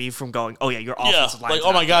deter me from going, oh, yeah, your offensive line. Like,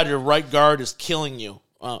 oh, my God, your right guard is killing you.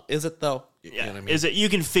 Is it, though? You know what I mean? Is it? You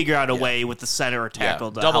can figure out a way with the center or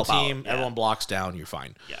tackle to double help team, out. everyone blocks down, you're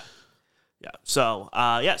fine. Yeah. So,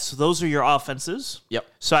 so those are your offenses. Yep.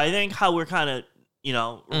 So I think how we're kind of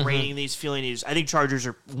rating these, feeling these. I think Chargers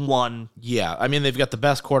are 1. Yeah, I mean, they've got the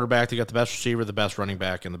best quarterback, they got the best receiver, the best running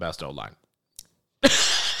back, and the best O-line.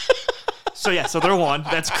 So they're 1.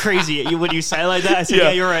 That's crazy. When you say it like that, I say, yeah,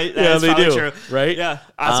 you're right. That's they do, true. right? Yeah.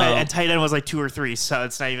 And tight end was like 2 or 3, so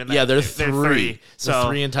it's not even that. Yeah, they're 3. So they're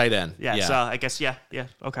 3 in tight end. Yeah, so I guess, yeah,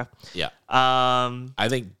 okay. Yeah. I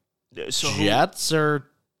think Jets are...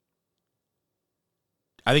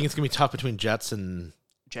 I think it's going to be tough between Jets and...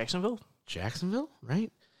 Jacksonville,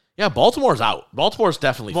 right? Yeah, Baltimore's out. Baltimore's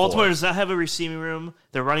definitely Baltimore does not have a receiving room.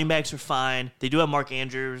 Their running backs are fine. They do have Mark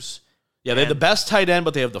Andrews. Yeah, they have the best tight end,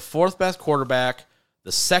 but they have the 4th best quarterback,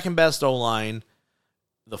 the 2nd best O-line,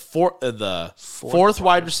 the fourth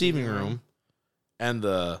wide receiving room, and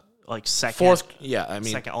the second 4th. Yeah, I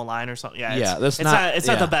mean second O-line or something. Yeah, it's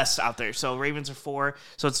not the best out there. So Ravens are 4.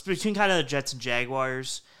 So it's between kind of the Jets and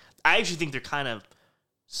Jaguars. I actually think they're kind of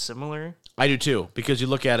similar. I do too, because you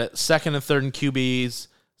look at it, 2nd and 3rd in QBs,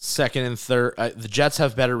 2nd and 3rd. The Jets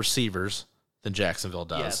have better receivers than Jacksonville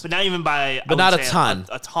does. Yeah, but not even by... But not a ton.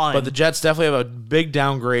 A ton. But the Jets definitely have a big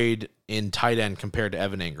downgrade in tight end compared to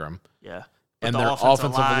Evan Ingram. Yeah. But and their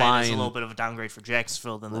offensive line is a little bit of a downgrade for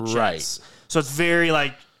Jacksonville than the Jets. Right. So it's very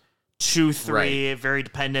 2-3, very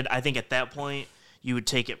dependent. I think at that point, you would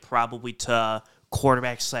take it probably to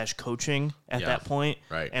quarterback/coaching at that point.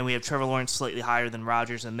 Right. And we have Trevor Lawrence slightly higher than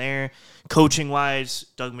Rodgers in there. Coaching-wise,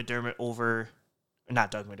 Doug McDermott over... Not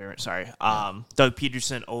Doug McDermott, sorry. Doug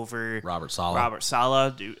Peterson over Robert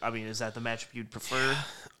Saleh. Is that the matchup you'd prefer?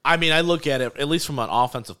 I mean, I look at it, at least from an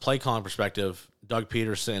offensive play calling perspective, Doug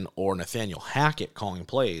Peterson or Nathaniel Hackett calling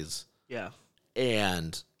plays. Yeah.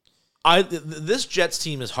 And this Jets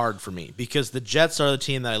team is hard for me because the Jets are the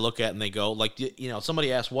team that I look at and they go,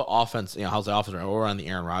 somebody asked what offense, how's the offense? We're on the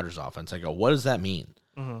Aaron Rodgers offense. I go, what does that mean?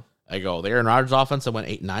 Mm-hmm. I go, the Aaron Rodgers offense that went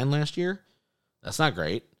 8-9 last year? That's not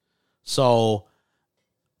great. So...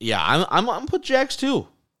 Yeah, I'm gonna put Jags too.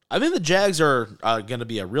 I think the Jags are going to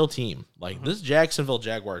be a real team. This Jacksonville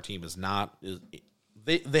Jaguar team is not.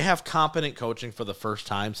 They have competent coaching for the first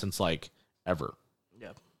time since ever.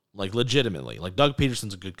 Yeah, legitimately. Doug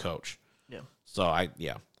Peterson's a good coach. Yeah. So I'm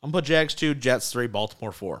gonna put Jags 2, Jets 3,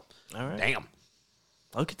 Baltimore 4. All right. Damn.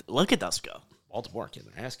 Look at us go. Baltimore getting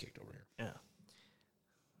their ass kicked over here.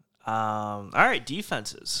 Yeah. All right,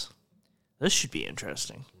 defenses. This should be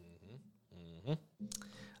interesting.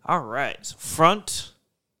 All right, so front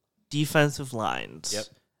defensive lines. Yep.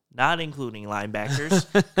 Not including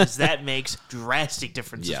linebackers, because that makes drastic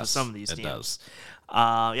differences with some of these teams. It does.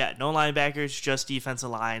 No linebackers, just defensive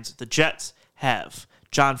lines. The Jets have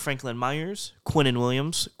John Franklin Myers, Quinnen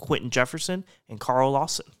Williams, Quentin Jefferson, and Carl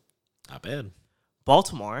Lawson. Not bad.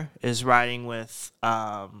 Baltimore is riding with,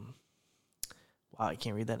 I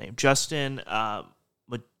can't read that name, Justin M.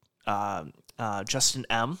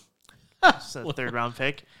 It's a 3rd-round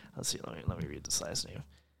pick. Let's see. Let me read this last name.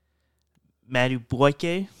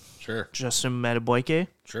 Madubuike. Sure. Justin Madubuike.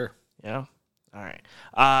 Sure. Yeah. All right.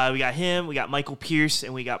 We got him. We got Michael Pierce,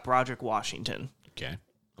 and we got Broderick Washington. Okay.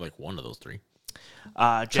 I like one of those 3.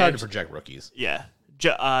 It's hard to project rookies. Yeah.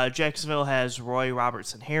 Jacksonville has Roy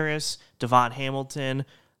Robertson Harris, Devon Hamilton.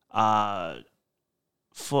 Foyce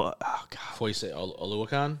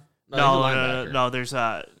Oluwakan? No. There's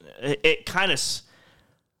it kind of.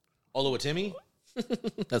 Oluwatimi?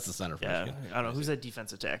 That's the center. Yeah, I don't know. Who's that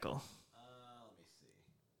defensive tackle? Let me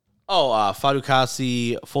see.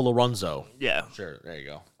 Fadukasi Foloronzo. Yeah. Sure, there you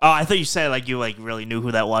go. Oh, I thought you said you really knew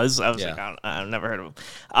who that was. I was I've never heard of him.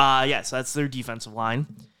 So that's their defensive line.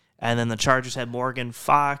 And then the Chargers had Morgan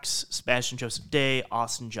Fox, Sebastian Joseph Day,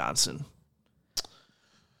 Austin Johnson.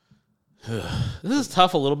 This is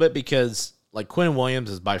tough a little bit because Quinnen Williams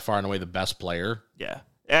is by far and away the best player. Yeah.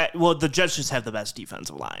 The Jets just have the best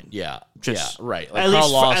defensive line. Yeah, right.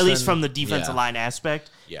 At least from the defensive line aspect,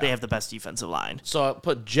 they have the best defensive line. So I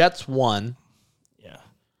put Jets 1. Yeah,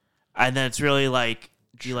 and then it's really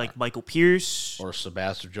do you like Michael Pierce or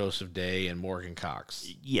Sebastian Joseph Day and Morgan Cox?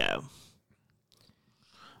 Yeah,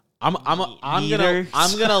 I'm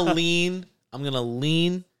gonna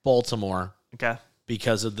lean Baltimore. Okay,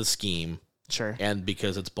 because of the scheme, sure, and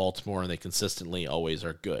because it's Baltimore and they consistently always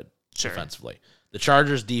are good defensively. The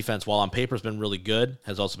Chargers' defense, while on paper has been really good,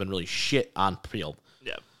 has also been really shit on field.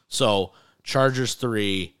 Yeah. So Chargers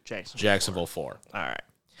 3, Jacksonville 4. All right.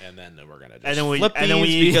 And then we're gonna flip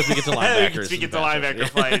these because we get to linebackers. We get to linebacker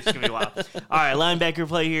play. It's gonna be wild. All right, linebacker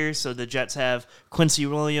play here. So the Jets have Quincy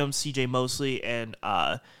Williams, C.J. Mosley, and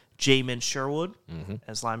Jamin Sherwood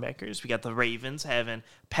as linebackers. We got the Ravens having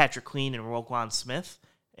Patrick Queen and Roquan Smith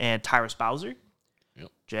and Tyrus Bowser.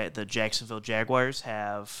 Yep. The Jacksonville Jaguars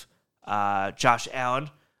have Josh Allen,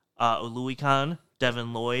 Oluwakan,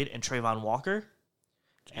 Devin Lloyd, and Trayvon Walker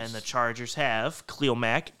And the Chargers have Khalil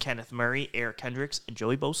Mack, Kenneth Murray, Eric Kendricks, and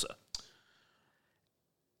Joey Bosa.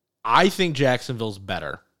 I think Jacksonville's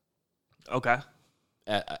better. Okay.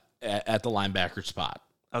 At the linebacker spot.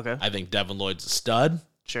 Okay. I think Devin Lloyd's a stud.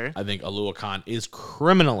 Sure. I think Alua Khan is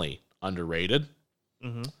criminally underrated.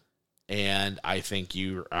 Mm-hmm. And I think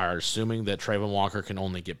you are assuming that Trayvon Walker can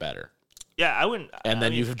only get better. Yeah, I wouldn't. And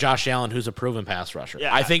then you have Josh Allen, who's a proven pass rusher.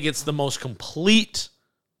 Yeah, I think it's the most complete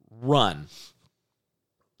run,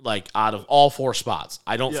 like, out of all four spots.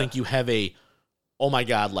 I don't think you have a, oh my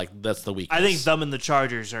God, like, that's the weakness. I think them and the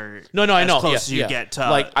Chargers are I know. close as you get to.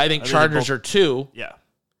 Like, I think Chargers are 2. Yeah.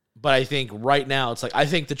 But I think right now it's like I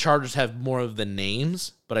think the Chargers have more of the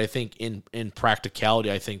names, but I think in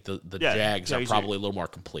practicality, I think the Jags are probably a little more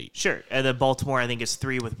complete. Sure. And then Baltimore, I think, is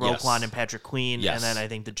 3 with Roquan and Patrick Queen. Yes. And then I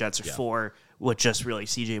think the Jets are 4 with just really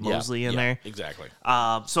CJ Mosley in there. Exactly.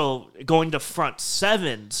 So going to front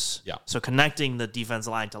sevens, so connecting the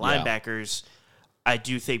defensive line to linebackers, I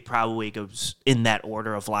do think probably goes in that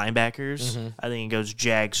order of linebackers. Mm-hmm. I think it goes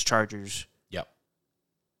Jags, Chargers,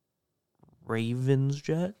 Ravens,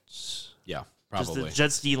 Jets. Yeah, probably. Does the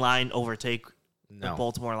Jets D-line overtake the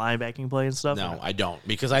Baltimore linebacking play and stuff? No, I don't.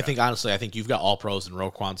 Because I think, honestly, you've got all pros in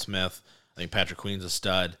Roquan Smith. I think Patrick Queen's a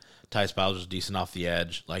stud. Tyus Bowser's decent off the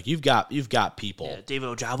edge. Like, you've got people. Yeah, David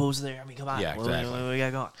Ojabo's there. I mean, come on. Yeah, exactly. What we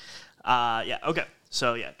got going? Okay.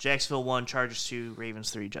 So, Jacksonville 1, Chargers 2,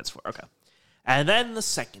 Ravens 3, Jets 4. Okay. And then the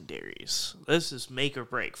secondaries. This is make or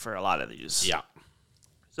break for a lot of these. Yeah.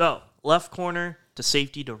 So, left corner to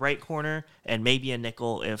safety to right corner, and maybe a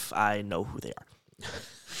nickel if I know who they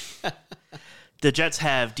are. The Jets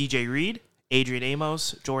have DJ Reed, Adrian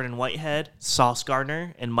Amos, Jordan Whitehead, Sauce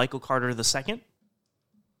Gardner, and Michael Carter II.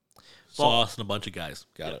 Sauce and a bunch of guys.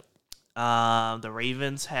 Got it. The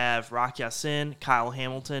Ravens have Rock Ya-Sin, Kyle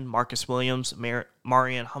Hamilton, Marcus Williams,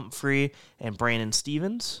 Marion Humphrey, and Brandon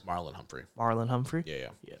Stevens. Marlon Humphrey. Yeah.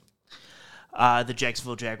 The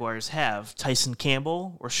Jacksonville Jaguars have Tyson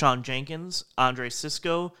Campbell, Rashawn Jenkins, Andre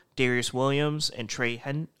Sisco, Darius Williams, and Trey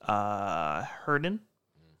Herndon.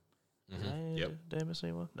 Mm-hmm. Did I miss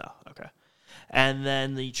anyone? No. Okay. And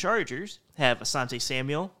then the Chargers have Asante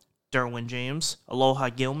Samuel, Derwin James, Aloha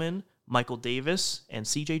Gilman, Michael Davis, and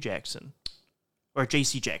C.J. Jackson. Or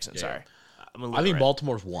J.C. Jackson, sorry. I think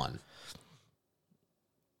Baltimore's 1.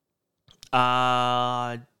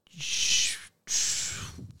 I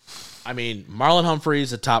mean, Marlon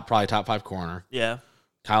Humphrey's probably top 5 corner. Yeah.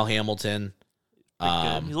 Kyle Hamilton. He's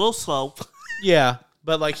a little slow. Yeah,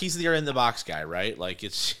 but like he's the in the box guy, right? Like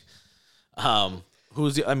it's who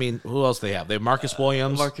else they have? They have Marcus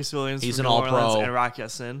Williams. He's an all pro. And Rock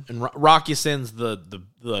Ya-Sin. And Rock Ya-Sin's the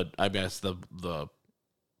I guess the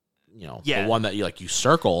one that you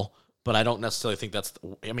circle, but I don't necessarily think that's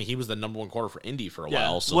he was the number 1 corner for Indy for a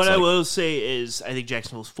while. So what I will say is I think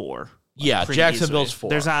Jacksonville's 4. Yeah, Jacksonville's 4.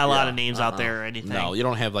 There's not a lot of names out there or anything. No, you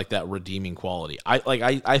don't have like that redeeming quality. I think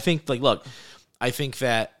I think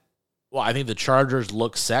that I think the Chargers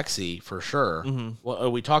look sexy for sure. Mm-hmm.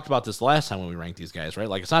 Well, we talked about this last time when we ranked these guys, right?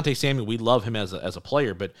 Like Asante Samuel, we love him as a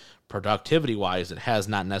player, but productivity wise, it has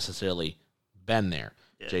not necessarily been there.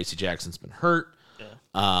 Yeah. J.C. Jackson's been hurt.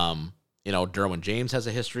 Yeah. Derwin James has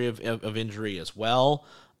a history of injury as well.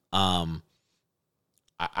 I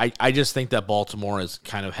just think that Baltimore has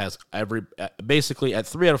basically at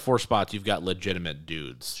 3 out of 4 spots you've got legitimate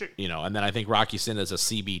dudes, sure. And then I think Rocky Sin is a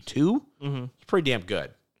CB2. Mm-hmm. It's pretty damn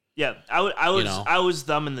good. Yeah, I was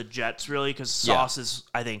them in the Jets really because Sauce is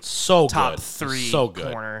I think so top good. 3 so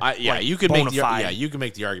good. corner. You could make the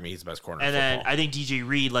argument he's the best corner. And then football. I think DJ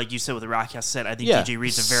Reed, like you said with the Rock said, I think DJ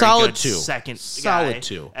Reed's a very solid good 2. second solid guy.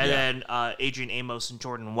 2. And then Adrian Amos and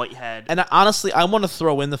Jordan Whitehead. And honestly, I want to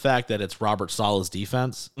throw in the fact that it's Robert Saleh's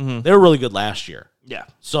defense. Mm-hmm. They were really good last year. Yeah.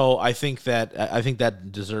 So I think that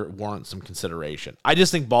warrants some consideration. I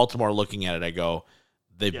just think Baltimore, looking at it, I go,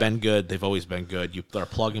 they've been good. They've always been good. They're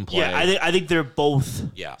plug and play. Yeah, I think they're both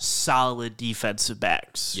solid defensive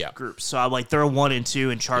backs groups. So I'm like they're 1 and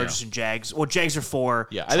 2, and Chargers and Jags. Well, Jags are 4.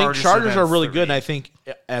 Yeah, I think Chargers are really good. And I think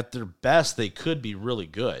at their best they could be really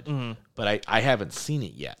good. Mm-hmm. But I haven't seen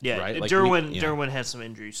it yet. Yeah, right? Derwin has some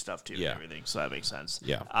injury stuff too. Yeah. And everything, so that makes sense.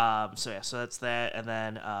 Yeah. So that's that, and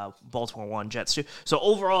then Baltimore 1, Jets 2. So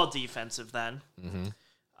overall defensive then. Mm-hmm.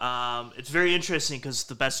 It's very interesting because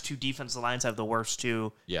the best 2 defensive lines have the worst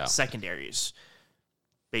 2 secondaries,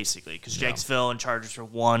 basically. Because Jacksonville and Chargers are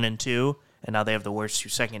 1 and 2, and now they have the worst 2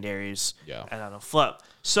 secondaries. Yeah. And on a flip.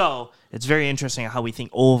 So it's very interesting how we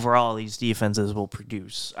think overall these defenses will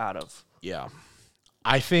produce out of. Yeah.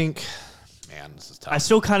 I think, this is tough. I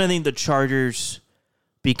still kind of think the Chargers,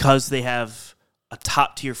 because they have a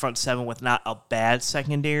top tier front 7 with not a bad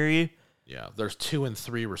secondary, Yeah, there's 2 and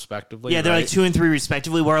 3 respectively. Yeah, they're right? like 2 and 3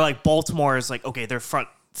 respectively. Where like Baltimore is like, okay, their front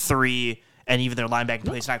 3 and even their linebacking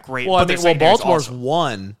play is not great. Well, but Baltimore's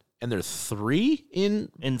 1 and they're 3 in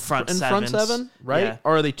front in sevens. front 7, right? Yeah.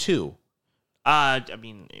 Or are they 2? I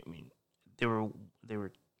mean, they were.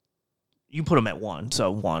 You put them at 1,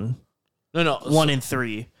 so 1. No, 1 and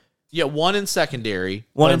 3. Yeah, 1 in secondary.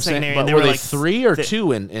 1 in secondary, and they were were they like 3 or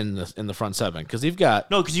 2 in the front 7? Because you've got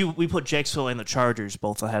we put Jacksonville and the Chargers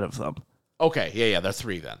both ahead of them. okay, yeah, they're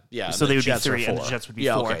 3 then. Yeah, So they would be 3, and the 4. Jets would be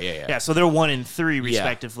 4. Okay, yeah. So they're 1 and 3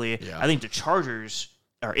 respectively. Yeah. I think the Chargers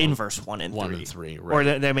are inverse 1 and 3. 1 and 3, right?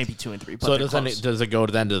 Or there may be 2 and 3. But So does it go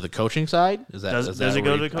then to the coaching side? Is that does it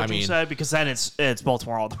go to the coaching side? Because then it's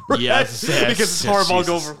Baltimore all the way. Yes, because it's Harbaugh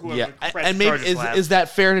go over whoever. Yeah, and maybe is that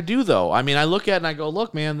fair to do though? I mean, I look at it and I go,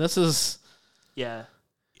 look, man, this is. Yeah,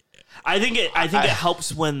 I think it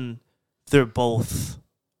helps when they're both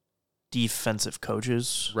defensive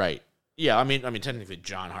coaches. Right. Yeah, I mean, technically,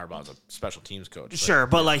 John Harbaugh's a special teams coach. Sure,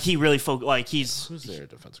 but like he really he's who's their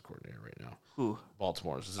defensive coordinator right now? Who?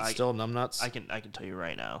 Baltimore's. Is it still Numbnuts? I can tell you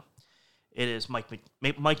right now. It is Mike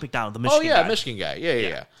McDonald, the Michigan guy. Michigan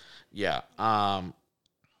guy. Yeah.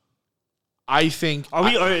 I think.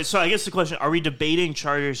 So I guess the question: are we debating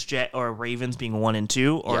Chargers, or Ravens being 1 and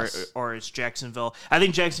 2, or is Jacksonville? I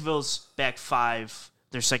think Jacksonville's back 5.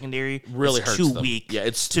 Their secondary really hurts too them. weak. Yeah,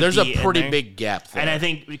 there's a pretty big gap there. And I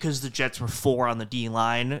think because the Jets were 4 on the D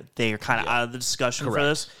line, they are kind of out of the discussion for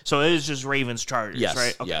this. So it is just Ravens Chargers, yes.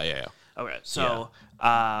 right? Okay. Yeah. Okay, so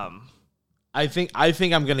I think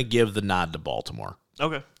I'm going to give the nod to Baltimore.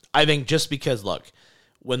 Okay. I think just because, look,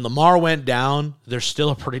 when Lamar went down, they're still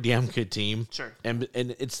a pretty damn good team. Sure. And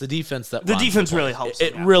it's the defense that the defense really helps.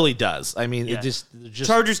 It really does. I mean, it just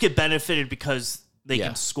Chargers get benefited because they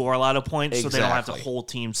can score a lot of points, so they don't have to hold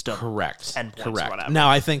teams to 10 points or whatever. Now,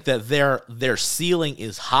 I think that their ceiling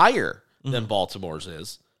is higher than Baltimore's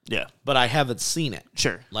is. Yeah. But I haven't seen it.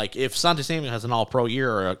 Sure. Like if Sante Samuel has an all-pro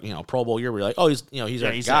year or a Pro Bowl year, we're like, oh, he's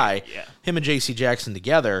our guy. Him and J.C. Jackson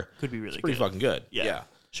together could be really pretty fucking good. Yeah.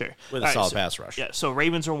 Sure. With a solid pass rush. Yeah. So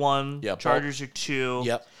Ravens are 1. Yep. Chargers are 2.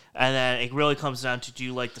 Yep. And then it really comes down to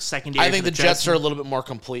do like the secondary. I think the Jets are a little bit more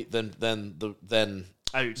complete than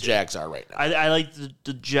Jags are right now. I like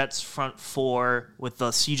the Jets front 4 with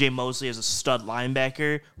the C.J. Mosley as a stud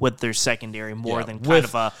linebacker with their secondary more than kind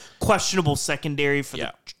of a questionable secondary for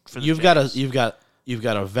the You've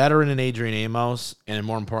got a veteran in Adrian Amos, and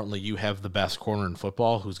more importantly, you have the best corner in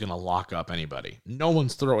football who's going to lock up anybody. No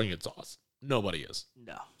one's throwing its sauce. Nobody is.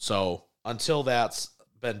 No. So until that's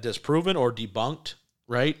been disproven or debunked,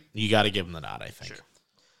 right? You got to give them the nod, I think. Sure.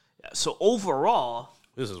 Yeah. So overall,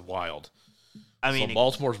 this is wild. I mean, so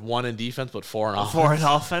Baltimore's 1 in defense, but 4 in offense. 4 in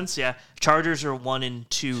offense, yeah. Chargers are 1 and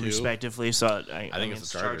 2 respectively. So I think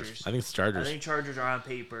it's the Chargers. I think it's the Chargers. I think Chargers are on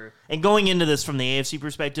paper. And going into this from the AFC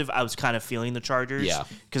perspective, I was kind of feeling the Chargers. Yeah.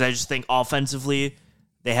 Because I just think offensively,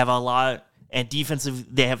 they have a lot, and defensively,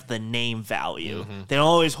 they have the name value. Mm-hmm. They don't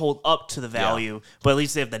always hold up to the value, but at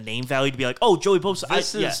least they have the name value to be like, oh, Joey Bosa.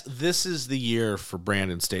 This is the year for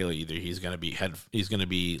Brandon Staley. Either he's going to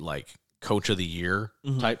be like coach of the year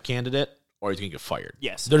type candidate, or he's going to get fired.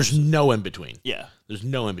 Yes. There's no in between. Yeah. There's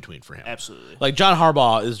no in between for him. Absolutely. Like John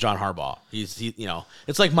Harbaugh is John Harbaugh.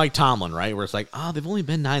 It's like Mike Tomlin, right? Where it's like, they've only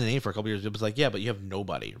been 9-8 for a couple years. It was like, yeah, but you have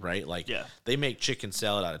nobody, right? Like, they make chicken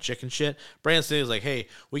salad out of chicken shit. Brandon Staley's like, hey,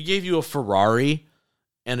 we gave you a Ferrari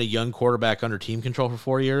and a young quarterback under team control for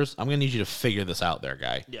 4 years. I'm going to need you to figure this out there,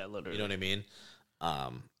 guy. Yeah, literally. You know what I mean?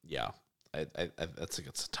 It's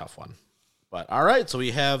a tough one. But all right, so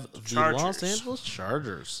we have the Los Angeles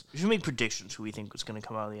Chargers. We should make predictions who we think is going to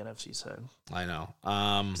come out of the NFC side. I know.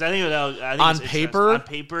 Because I think on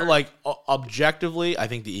paper, like objectively, I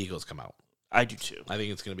think the Eagles come out. I do too. I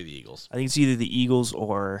think it's going to be the Eagles. I think it's either the Eagles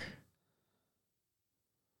or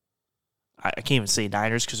I can't even say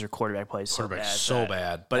Niners because their quarterback play is so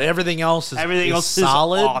bad. But everything else is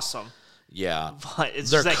solid, is awesome. Yeah, but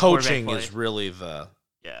it's their coaching is really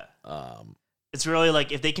It's really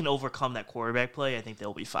like if they can overcome that quarterback play, I think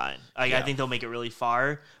they'll be fine. I think they'll make it really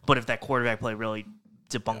far. But if that quarterback play really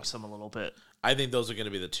debunks them a little bit, I think those are going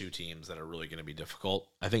to be the two teams that are really going to be difficult.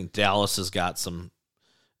 I think Dallas has got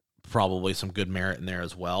probably some good merit in there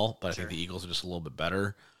as well, but I think the Eagles are just a little bit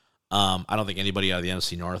better. I don't think anybody out of the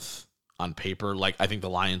NFC North on paper, like I think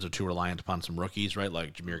the Lions are too reliant upon some rookies, right?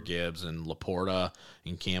 Like Jahmyr Gibbs and Laporta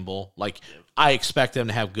and Campbell. Like I expect them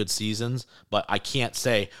to have good seasons, but I can't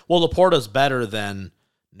say, well, Laporta's better than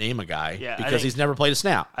name a guy because he's never played a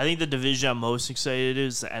snap. I think the division I'm most excited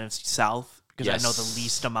is the NFC South because I know the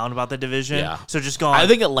least amount about the division. Yeah. So just going. I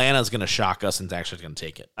think Atlanta's going to shock us and actually going to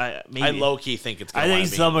take it. Maybe. I low-key think it's going I to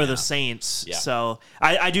think some are the Saints. Yeah. So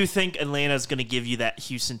I do think Atlanta's going to give you that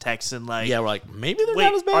Houston Texan we're like, maybe they're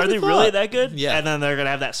not as bad are as they thought. really that good? Yeah. And then they're going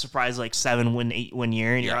to have that surprise 7-win, 8-win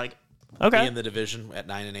year, and you're like, okay. Be in the division at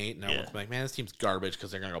 9-8, and everyone's like, man, this team's garbage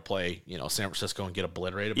because they're going to go play, San Francisco and get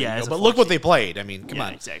obliterated. But look what they played. I mean, come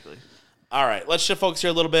on. Exactly. All right, let's shift focus here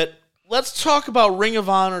a little bit. Let's talk about Ring of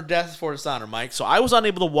Honor Death Before Dishonor, Mike. So I was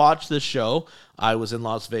unable to watch this show. I was in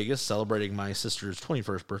Las Vegas celebrating my sister's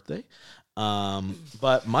 21st birthday.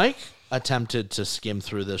 But Mike attempted to skim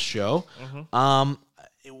through this show. Mm-hmm.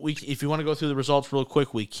 If you want to go through the results real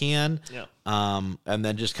quick, we can. Yeah. And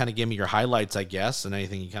then just kind of give me your highlights, I guess, and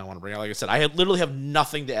anything you kind of want to bring out. Like I said, I literally have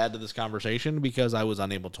nothing to add to this conversation because I was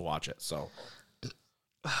unable to watch it. So.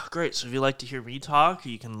 Great. So if you like to hear me talk,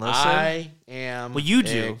 you can listen. I am you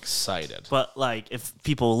do. Excited. But if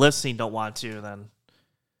people listening don't want to, then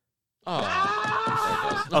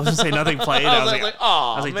I was gonna say nothing played. I was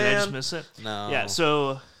like, man. Did I just miss it? No. Yeah,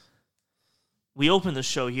 so we opened the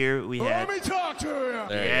show here. Let me talk to you.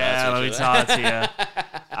 Let me talk to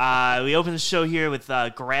you. We opened the show here with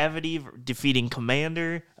Gravity defeating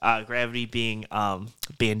Commander. Gravity being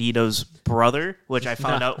Bandito's brother, which I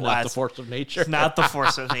found out not the force of nature. Not the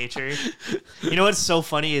force of nature. You know what's so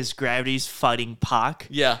funny is Gravity's fighting Pac.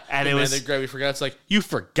 Yeah, and it was Gravity forgot. It's like you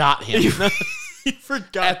forgot him. You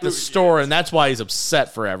forgot at the store, and that's why he's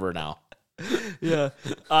upset forever now. Yeah.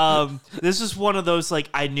 This is one of those,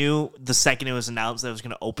 I knew the second it was announced that I was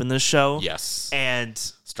going to open this show. Yes. And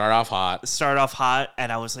start off hot,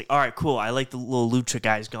 and I was like, all right, cool. I like the little lucha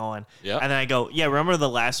guys going. Yeah. And then I go, yeah, remember the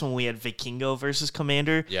last one we had Vikingo versus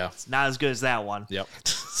Commander? Yeah. It's not as good as that one. Yep.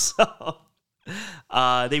 So,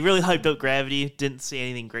 they really hyped up Gravity. Didn't see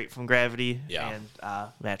anything great from Gravity. Yeah. And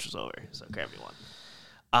match was over, so Gravity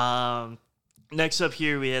won. Next up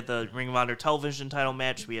here, we had the Ring of Honor television title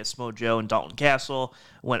match. We had Samoa Joe and Dalton Castle.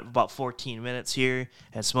 Went about 14 minutes here,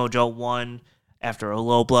 and Samoa Joe won after a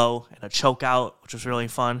low blow and a choke out, which was really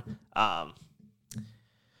fun.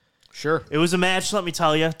 Sure. It was a match, let me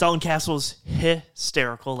tell you. Dalton Castle's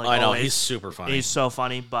hysterical. I know, always. he's super funny. He's so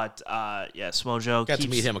funny, but Samoa Joe got to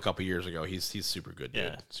meet him a couple years ago. He's super good, dude.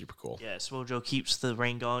 Yeah. Super cool. Yeah, Samoa Joe keeps the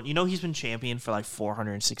reign going. You know he's been champion for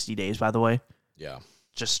 460 days, by the way. Yeah.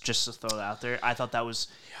 Just to throw that out there. I thought that was...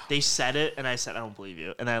 They said it, and I said, I don't believe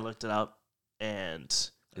you. And then I looked it up, and...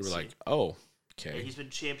 You were like, oh, okay. Yeah, he's been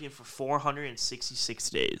champion for 466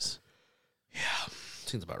 days. Yeah,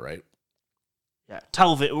 seems about right. Yeah,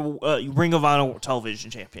 Ring of Honor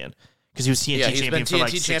television champion. Because he was TNT champion for he's been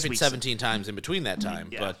TNT 6 champion weeks. 17 times in between that time.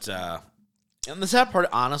 Yeah. But, and the sad part,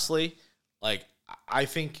 honestly, I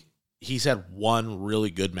think... He's had one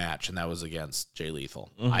really good match, and that was against Jay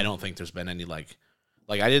Lethal. Mm-hmm. I don't think there's been any,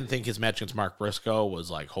 I didn't think his match against Mark Briscoe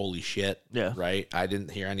was, holy shit. Yeah. Right? I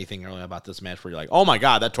didn't hear anything earlier about this match where you're like, oh, my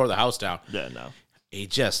God, that tore the house down. Yeah, no. I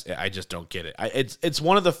just don't get it. It's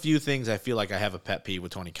one of the few things I feel like I have a pet peeve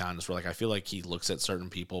with Tony Khan, where, I feel like he looks at certain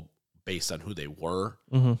people based on who they were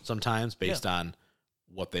sometimes, based on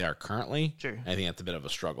what they are currently. Sure. I think that's a bit of a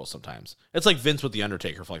struggle sometimes. It's like Vince with The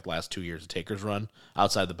Undertaker for the last 2 years of Taker's run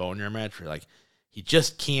outside the Boneyard match. Where he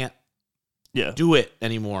just can't do it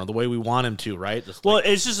anymore the way we want him to, right? Just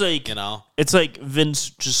it's just it's like Vince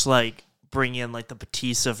just bring in the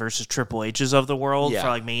Batista versus Triple H's of the world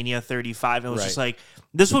for Mania 35. It was just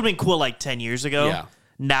this would have been cool 10 years ago. Yeah.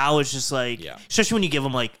 Now it's just especially when you give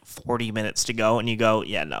them 40 minutes to go and you go,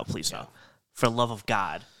 yeah, no, please no. For the love of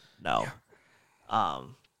God, no.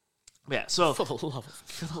 So for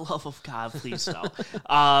the love of God, please no.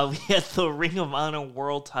 We had the Ring of Honor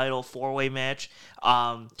World Title 4-way match.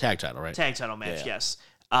 Tag title, right? Tag title match, yes.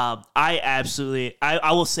 I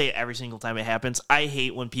will say it every single time it happens. I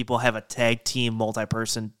hate when people have a tag team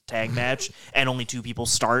multi-person tag match and only 2 people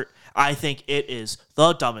start. I think it is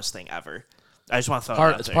the dumbest thing ever. I just want to throw it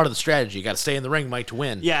out there. It's part of the strategy. You got to stay in the ring, Mike, to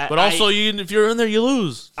win. Yeah, but also, if you're in there, you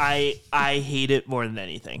lose. I hate it more than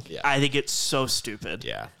anything. Yeah. I think it's so stupid.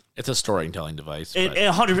 Yeah, it's a storytelling device.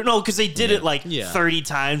 100. No, because they did it 30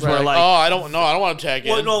 times. Right. Where I don't want to tag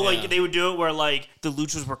in. Well, no, they would do it where the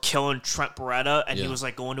Luchas were killing Trent Beretta, and he was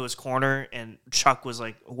going to his corner, and Chuck was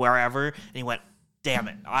wherever, and he went, "Damn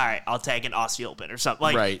it! All right, I'll tag in Aussie Open or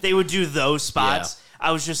something." They would do those spots. Yeah.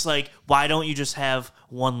 I was just why don't you just have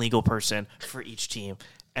one legal person for each team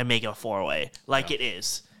and make it a 4-way it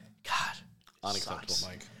is? God, unacceptable,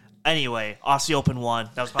 sucks. Mike. Anyway, Aussie Open won.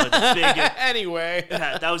 That was probably the biggest. Anyway,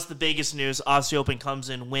 that was the biggest news. Aussie Open comes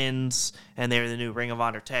in, wins, and they're the new Ring of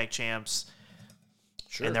Honor Tag Champs.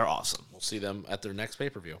 Sure, and they're awesome. We'll see them at their next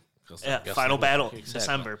pay-per-view. Final battle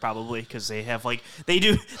December probably because they have they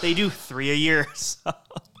do 3 a year.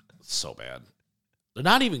 So bad. They're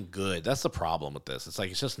not even good. That's the problem with this.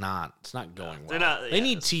 It's just not. It's not going well. They're not. They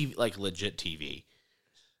need TV, legit TV.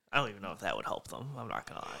 I don't even know if that would help them. I'm not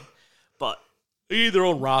gonna lie, but they need their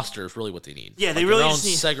own roster is really what they need. Yeah, they really their just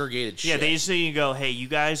own need segregated shit. Yeah, they just need to go. Hey, you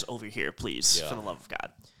guys over here, please, for the love of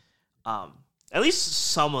God. At least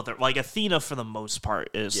some of their Athena for the most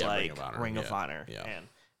part is Ring of Honor. Yeah. And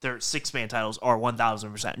their 6-man titles are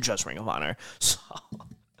 1,000% just Ring of Honor. So.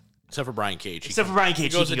 Except for Brian Cage. He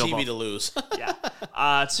goes to TV both. to lose.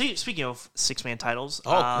 Yeah. Speaking of 6-man titles,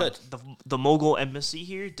 good. The Mogul Embassy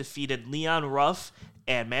here defeated Leon Ruff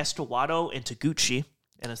and Master Wato and Taguchi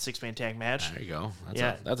in a 6-man tag match. There you go.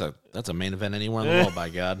 That's a main event anywhere in the world, by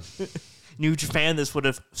God. New Japan, this would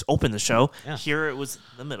have opened the show. Yeah. Here it was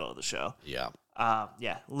the middle of the show. Yeah.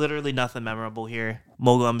 Literally nothing memorable here.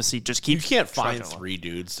 Mogul Embassy just keeps. You can't find 3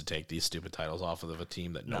 dudes to take these stupid titles off of a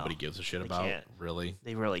team that nobody gives a shit about. Can't. Really?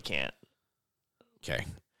 They really can't. Okay.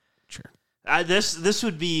 Sure. This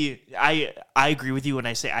would be. I agree with you when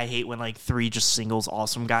I say I hate when 3 just singles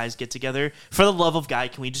awesome guys get together. For the love of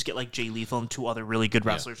God, can we just get Jay Lethal and 2 other really good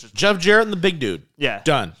wrestlers? Jeff Jarrett and the big dude. Yeah.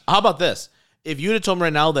 Done. How about this? If you'd have told me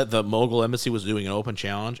right now that the Mogul Embassy was doing an open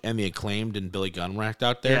challenge and the Acclaimed and Billy Gunn racked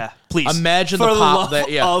out there, please. Imagine For the pop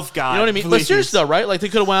love of God. You know what I mean? Please. But seriously though, right? They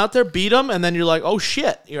could have went out there, beat them, and then you're like, oh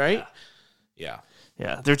shit, right? Yeah.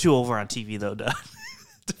 They're too over on TV though, to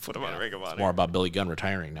put them on Ring of Honor. It's more about Billy Gunn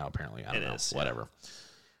retiring now, apparently. I don't know. Whatever.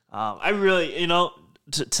 I really,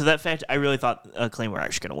 to that fact, I really thought Acclaim were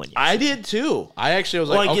actually going to win. I did too. I actually was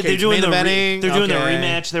okay, they're doing main the eventing. They're doing the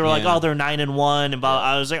rematch. They were they're 9-1, and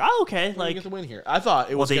I was like, oh, okay, we get the win here. I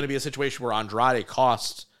thought it was going to be a situation where Andrade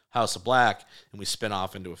costs House of Black, and we spin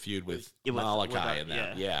off into a feud with Malachi and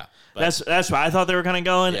them. Yeah, that's where I thought they were kind of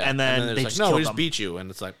going, and then they just no, killed we just them. beat you, and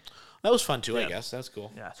it's that was fun too. I guess that's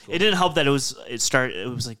cool. Yeah, that's cool. It didn't help that it was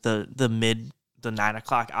the 9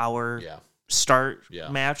 o'clock hour. Yeah. Start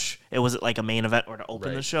match. It wasn't a main event or to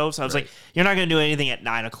open the show. So I was like, you're not going to do anything at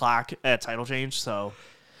 9 o'clock at title change. So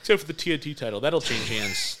except for the TNT title, that'll change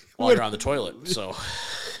hands while you're on the toilet. So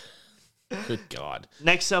good God.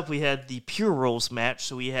 Next up, we had the Pure Rolls match.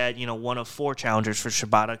 So we had one of 4 challengers for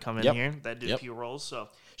Shibata come in here that did Pure Rolls. So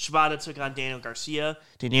Shibata took on Daniel Garcia.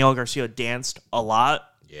 Daniel Garcia danced a lot.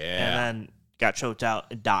 Yeah, and then got choked out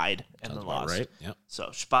and died and then lost. Right. Yep. So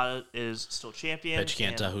Shibata is still champion. Bet you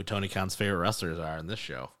can't tell who Tony Khan's favorite wrestlers are in this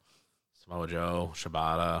show. Samoa Joe,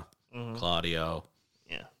 Shibata, Claudio.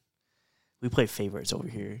 Yeah. We play favorites over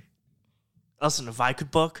here. Listen, if I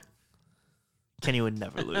could book, Kenny would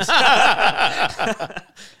never lose. If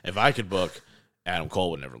I could book, Adam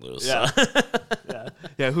Cole would never lose. Yeah.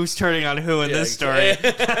 Yeah. Who's turning on who in this story?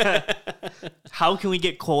 How can we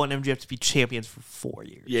get Cole and MJF to be champions for 4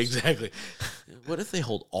 years? Yeah, exactly. What if they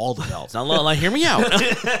hold all the belts? Now, hear me out.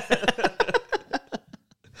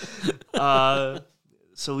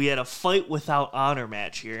 So we had a fight without honor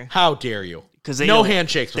match here. How dare you? Because no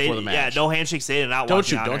handshakes before the match. Yeah, no handshakes. They did not want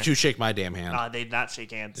the honor. Don't you shake my damn hand. They did not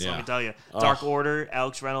shake hands. Let me tell you. Dark Order,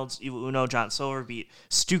 Alex Reynolds, Evil Uno, John Silver beat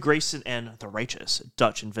Stu Grayson and The Righteous,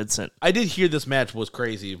 Dutch and Vincent. I did hear this match was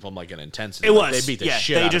crazy from an intensity. It was. They beat the shit out of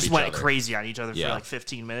each other. They just went crazy on each other for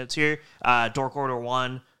 15 minutes here. Dark Order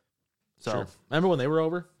won. So sure. Remember when they were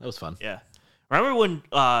over? That was fun. Yeah. Remember when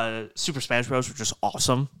Super Smash Bros. Were just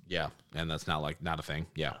awesome? Yeah, and that's not a thing.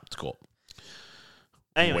 Yeah, it's cool.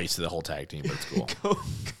 Anyway. Wasted the whole tag team, but it's cool.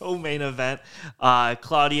 Go main event.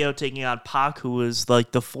 Claudio taking on Pac, who was the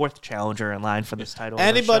 4th challenger in line for this title.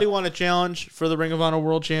 Anybody want to challenge for the Ring of Honor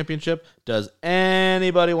World Championship? Does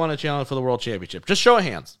anybody want to challenge for the World Championship? Just show of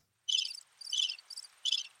hands.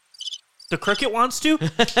 The Cricket wants to?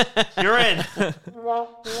 You're in.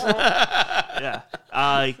 Yeah.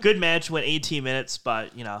 Good match, went 18 minutes,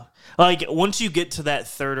 but, once you get to that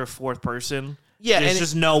 3rd or 4th person... Yeah, there's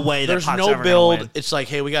just no way that there's Pac's no ever build. Win. It's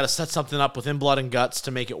hey, we got to set something up within Blood and Guts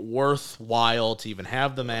to make it worthwhile to even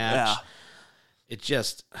have the match. Yeah. It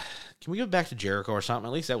just, can we go back to Jericho or something?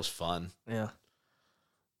 At least that was fun. Yeah.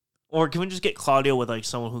 Or can we just get Claudio with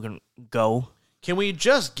someone who can go? Can we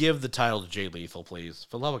just give the title to Jay Lethal, please?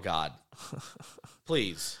 For the love of God.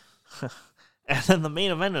 Please. And then the main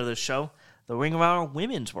event of this show, the Ring of Honor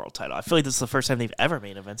Women's World Title. I feel like this is the first time they've ever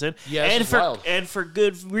main evented. Yeah, and for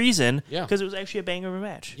good reason. Yeah. Because it was actually a banger of a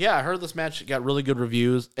match. Yeah, I heard this match got really good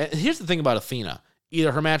reviews. And here's the thing about Athena.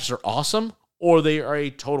 Either her matches are awesome or they are a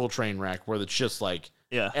total train wreck where it's just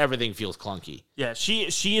everything feels clunky. Yeah, she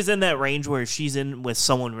is in that range where she's in with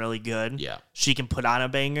someone really good. Yeah. She can put on a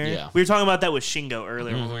banger. Yeah. We were talking about that with Shingo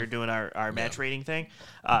earlier when we were doing our match rating thing.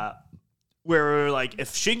 where like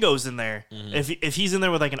if Shingo's in there, if he's in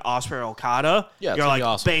there with like an Osprey or Okada, you're like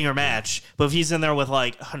awesome. Banger match. But if he's in there with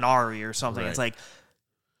like Hanari or something, it's like,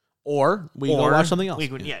 or we go watch something else.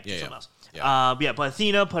 Something else. But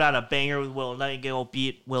Athena put out a banger with Willow Nightingale,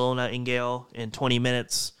 beat Willow Nightingale in 20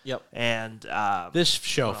 minutes. Yep. And this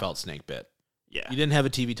show felt snake bit. Yeah. You didn't have a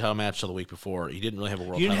TV title match till the week before. You didn't really have a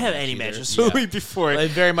world title match. You didn't have any matches the week before. It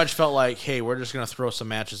very much felt like, hey, we're just going to throw some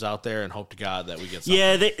matches out there and hope to God that we get something.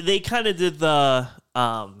 Yeah, they kind of did the,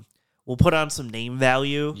 we'll put on some name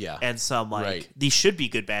value and some, like, these should be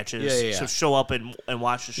good matches. So show up and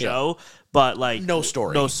watch the show. But, like, no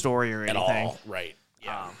story or anything. At all. Right.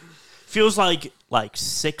 Yeah. Feels like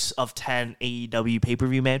 6 of 10 AEW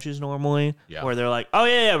pay-per-view matches normally, where they're like, oh,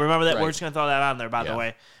 yeah, remember that? We're just going to throw that on there, by the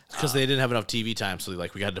way. Because they didn't have enough TV time, so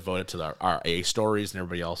like we got to devote it to our A stories, and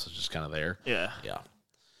everybody else is just kind of there. Yeah.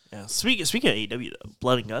 Speaking of AEW, though,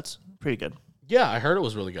 Blood and Guts, pretty good. Yeah, I heard it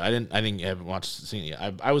was really good. I haven't seen it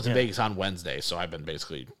yet. I was in Vegas on Wednesday, so I've been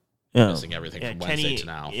basically missing everything from Wednesday to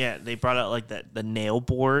now. Yeah, they brought out like the nail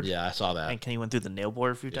board. Yeah, I saw that. And Kenny went through the nail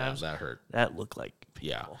board a few times. That hurt. That looked like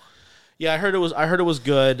painful. Yeah, I heard it was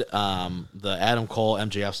good. The Adam Cole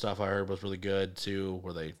MJF stuff I heard was really good too,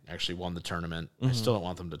 where they actually won the tournament. I still don't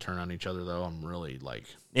want them to turn on each other though. I'm really like,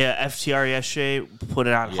 FTR yesterday put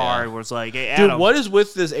it on hard. Where it's like, hey, Adam, dude, what is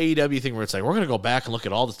with this AEW thing where it's like we're gonna go back and look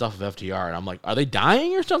at all the stuff of FTR, and I'm like, are they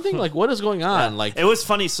dying or something? Like, what is going on? Like, it was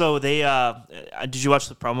funny. So they did you watch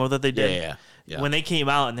the promo that they did? Yeah. When they came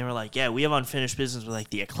out and they were like, we have unfinished business with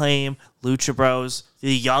like the Acclaim, Lucha Bros,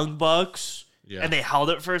 the Young Bucks. Yeah. And they held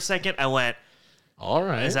it for a second. I went, all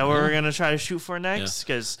right. Is that what we're going to try to shoot for next?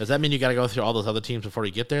 Because does that mean you got to go through all those other teams before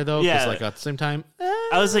you get there, though? Yeah. Like at the same time?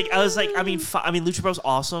 I was like, I mean, Lucha Bros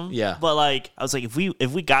awesome. Yeah. But like, I was like, if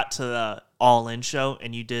we got to the All In show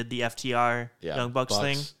and you did the FTR Young Bucks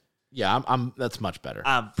thing. Yeah, I'm. That's much better.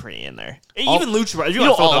 I'm pretty in there. Even Lucha Bros.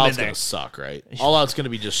 All Out's going to suck, right? All Out's going to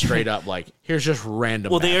be just straight up like, here's just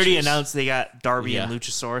random matches. They already announced they got Darby and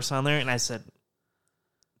Luchasaurus on there, and I said,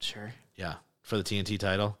 sure. Yeah. For the TNT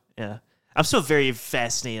title? Yeah. I'm still very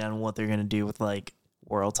fascinated on what they're going to do with, like,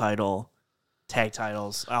 world title, tag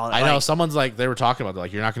titles. I know. Someone's like, they were talking about,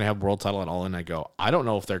 like, you're not going to have world title at All In. I go, I don't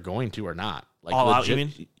know if they're going to or not. Like, All Out, you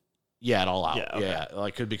mean? Yeah, at All Out. Yeah, okay. Yeah.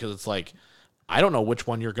 Like, because it's like, I don't know which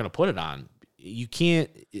one you're going to put it on. You can't.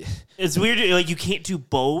 It's weird. Like, you can't do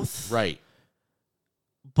both. Right.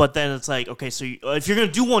 But then it's like, okay, so if you're going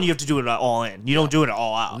to do one, you have to do it at All In. You don't do it at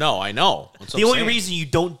All Out. No, I know. The only reason you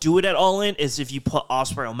don't do it at All In is if you put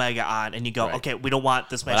Ospreay Omega on and you go, okay, we don't want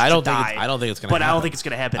this match to die. I don't think it's going to happen. But I don't think it's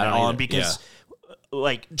going to happen at All In because,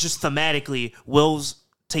 like, just thematically, Will's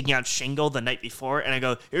taking out Shingo the night before, and I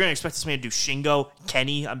go, you're going to expect this man to do Shingo,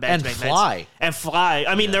 Kenny on back-to-back nights? And Fly.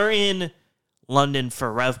 I mean, they're in London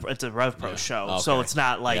for it's a Rev Pro show, so it's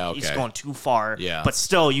not like he's going too far. Yeah. But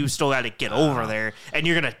still, you still got to get over there, and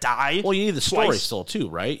you're gonna die. Well, you need the story still too,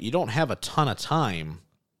 right? You don't have a ton of time.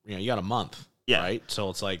 You got a month, right? So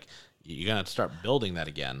it's like you gotta start building that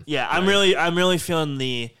again. Yeah, right? I'm really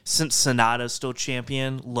feeling since Sonata's still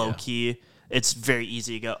champion, low key. It's very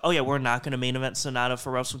easy to go, oh, yeah, we're not going to main event Sonata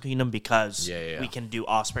for Wrestle Kingdom because we can do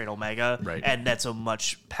Ospreay and Omega, and that's a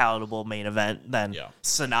much palatable main event than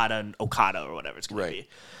Sonata and Okada or whatever it's going to be.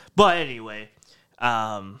 But anyway,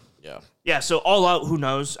 so All Out, who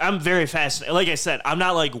knows? I'm very fascinated. Like I said, I'm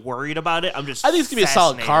not, like, worried about it. I think it's going to be a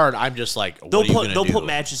solid card. I'm just like, they'll put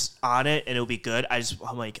matches on it, and it'll be good. I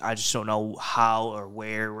just don't know how or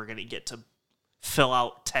where we're going to get to fill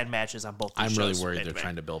out 10 matches on both. I'm really worried they're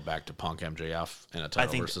trying to build back to Punk MJF in a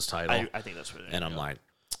title versus title. I think that's what they're and I'm like,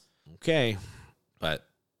 okay, but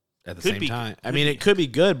at the same time, I mean, it could be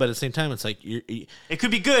good, but at the same time, it's like it could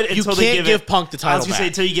be good until they give Punk the title. I was going to say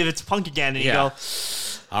until you give it to Punk again, and you go,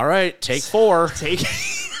 all right, take 4,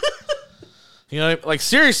 like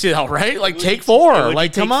seriously, though, right? Like take 4,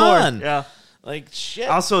 like come on, like shit.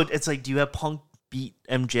 Also, it's like, do you have Punk beat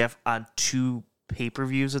MJF on 2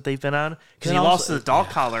 pay-per-views that they've been on? Because he lost to the dog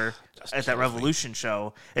collar at that Revolution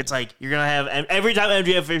show. It's like you're gonna have every time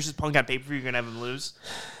MJF versus Punk on pay-per-view, you're gonna have him lose.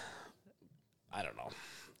 I don't know.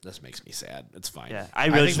 This makes me sad. It's fine. Yeah, I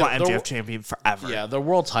really just want MJF champion forever. Yeah, the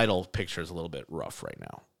world title picture is a little bit rough right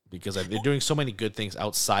now because they're doing so many good things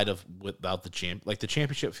outside of without the champ. Like the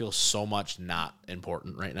championship feels so much not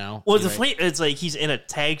important right now. Well, it's like he's in a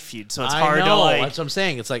tag feud, so it's hard to like. That's what I'm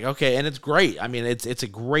saying. It's like okay, and it's great. I mean, it's a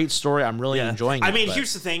great story. I'm really enjoying it. I mean,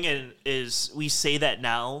 here's the thing: is we say that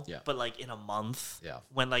now, but like in a month,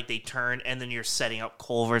 when like they turn, and then you're setting up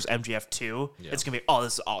Cole versus MJF 2, it's gonna be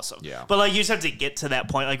this is awesome. Yeah. But like you just have to get to that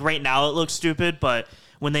point. Like right now, it looks stupid, but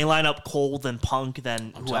when they line up Cole, then Punk,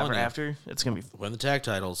 then whoever after, it's going to be... Win the tag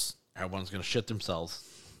titles, everyone's going to shit themselves.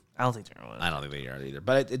 I don't think they're going to win. I don't think they are either.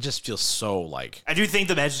 But it just feels so like... I do think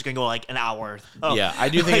the match is going to go like an hour. Oh. Yeah, I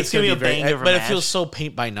do think it's going to be very... But match. It feels so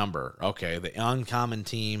paint by number. Okay, the uncommon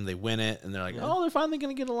team, they win it, and they're like, oh, they're finally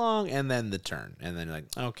going to get along, and then the turn. And then you're like,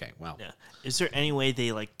 okay, well... Yeah. Is there any way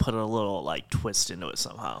they like put a little like twist into it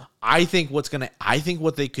somehow? I think what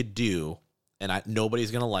they could do, and nobody's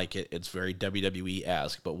going to like it, it's very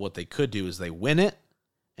WWE-esque, but what they could do is they win it,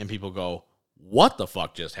 and people go, what the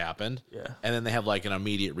fuck just happened? Yeah. And then they have like an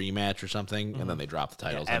immediate rematch or something, and then they drop the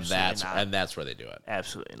titles, and that's where they do it.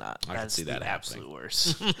 Absolutely not. I can see that happening. Absolute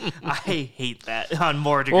worst. I hate that on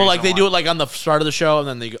more degrees. Or like they do it like on the start of the show, and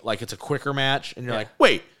then they like it's a quicker match, and you're like,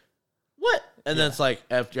 wait, what? And then it's like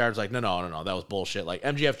FTR's like, no, that was bullshit. Like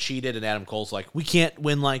MJF cheated, and Adam Cole's like, we can't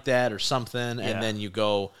win like that or something. And then you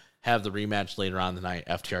go have the rematch later on the night.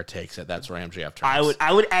 FTR takes it. That's where MJF turns.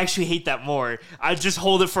 I would actually hate that more. I'd just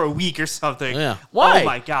hold it for a week or something. Yeah. Why? Oh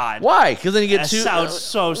my god. Why? Because then you get two. Sounds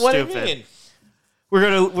so what stupid. Do you mean? We're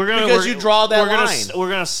gonna because you draw that line.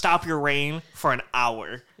 We're gonna stop your reign for an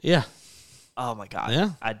hour. Yeah. Oh my god.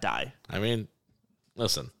 Yeah. I'd die. I mean,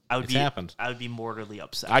 listen. It's happened. I would be mortally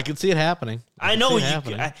upset. I can see it happening. I know you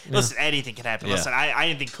could. Listen, anything can happen. Listen, I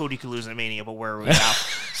didn't think Cody could lose at Mania, but where are we now?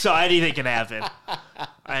 So anything can happen.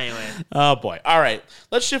 Anyway. Oh, boy. All right.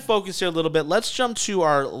 Let's shift focus here a little bit. Let's jump to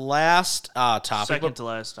our last topic. Second to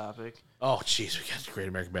last topic. Oh, jeez. We got the Great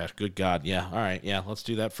American Bash. Good God. Yeah. All right. Yeah. Let's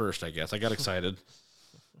do that first, I guess. I got excited.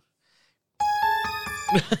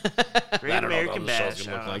 Great American Bash.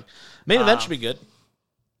 Look like. Main event should be good.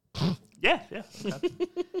 Yeah.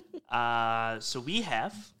 So we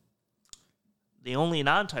have the only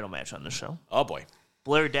non-title match on the show. Oh, boy.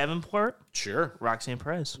 Blair Davenport. Sure. Roxanne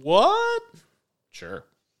Perez. What? Sure.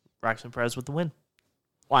 Roxanne Perez with the win.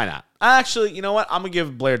 Why not? Actually, you know what? I'm going to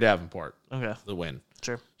give Blair Davenport the win.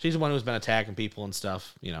 Sure. She's the one who's been attacking people and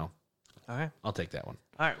stuff, All right. I'll take that one.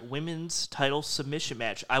 All right. Women's title submission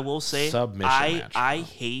match. I will say match. I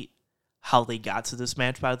hate how they got to this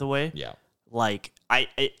match, by the way. Yeah. Like,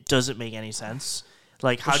 it doesn't make any sense.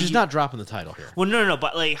 Like, how she's not dropping the title here. Well, no.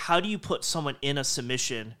 But like, how do you put someone in a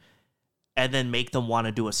submission and then make them want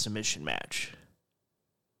to do a submission match?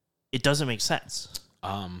 It doesn't make sense.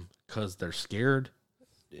 Because they're scared.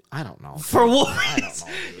 I don't know. For what? I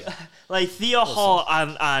don't know. Like Thea Hall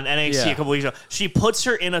on NXT a couple weeks ago, she puts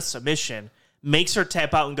her in a submission, makes her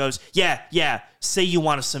tap out, and goes, "Yeah. Say you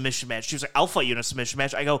want a submission match." She was like, "I'll fight you in a submission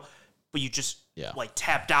match." I go, "But you just like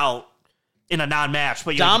tapped out." In a non-match,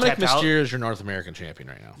 but Dominic Mysterio is your North American champion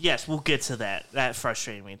right now. Yes, we'll get to that. That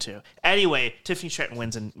frustrated me too. Anyway, Tiffany Stratton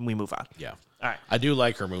wins, and we move on. Yeah. All right. I do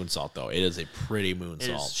like her moonsault, though. It is a pretty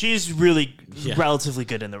moonsault. She's really relatively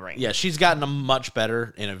good in the ring. Yeah, she's gotten much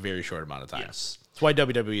better in a very short amount of time. Yes. That's why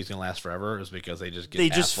WWE is going to last forever, is because they just get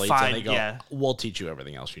athletes and they go, we'll teach you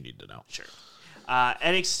everything else you need to know. Sure.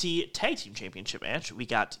 NXT Tag Team Championship match. We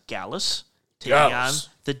got Gallus taking on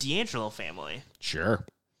the D'Angelo family. Sure.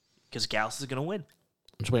 Because Gallus is going to win.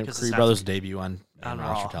 I'm just waiting for Creed Brothers' debut on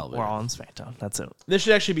roster television. We're all on SmackDown. That's it. This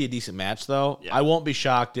should actually be a decent match, though. Yeah. I won't be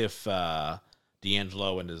shocked if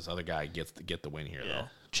D'Angelo and his other guy get the win here, though.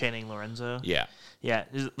 Channing Lorenzo. Yeah. Yeah.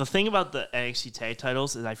 The thing about the NXT tag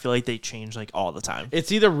titles is I feel like they change like all the time.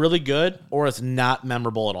 It's either really good or it's not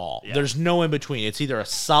memorable at all. Yeah. There's no in between. It's either a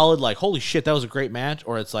solid, like, holy shit, that was a great match,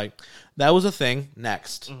 or it's like, that was a thing,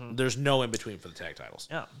 next. Mm-hmm. There's no in between for the tag titles.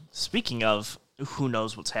 Yeah. Speaking of who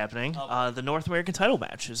knows what's happening, the North American title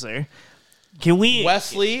match is there. Can we...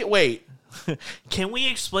 Wesley, wait. Can we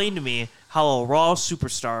explain to me how a Raw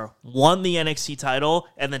superstar won the NXT title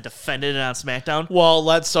and then defended it on SmackDown? Well,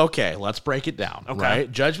 let's break it down,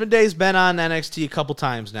 right? Judgment Day's been on NXT a couple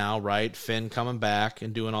times now, right? Finn coming back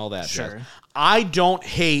and doing all that. Sure. Jazz. I don't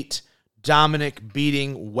hate Dominic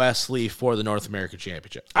beating Wesley for the North American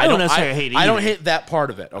Championship. I don't necessarily hate it either. I don't hate that part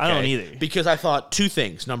of it, okay? I don't either. Because I thought two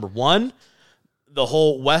things. Number one, the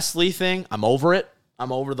whole Wesley thing, I'm over it.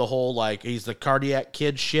 I'm over the whole, like, he's the cardiac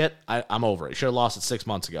kid shit. I'm over it. Should have lost it 6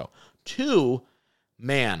 months ago. Two,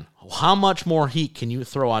 man, how much more heat can you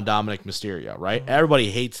throw on Dominic Mysterio, right? Mm-hmm. Everybody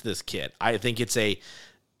hates this kid. I think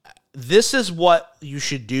this is what you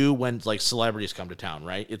should do when, like, celebrities come to town,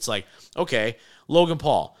 right? It's like, okay, Logan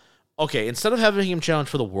Paul. Okay, instead of having him challenge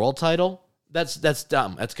for the world title, that's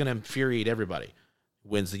dumb. That's going to infuriate everybody.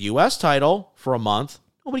 Wins the U.S. title for a month.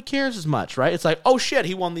 Nobody cares as much, right? It's like, oh shit,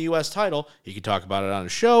 he won the U.S. title. He could talk about it on a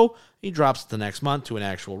show. He drops it the next month to an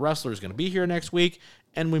actual wrestler who's going to be here next week,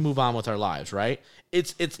 and we move on with our lives, right?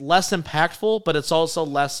 It's less impactful, but it's also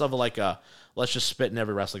less of like a let's just spit in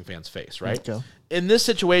every wrestling fan's face, right? Let's go. In this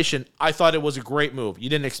situation, I thought it was a great move. You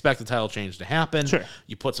didn't expect the title change to happen. Sure.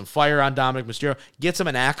 You put some fire on Dominic Mysterio, gets him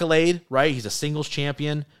an accolade, right? He's a singles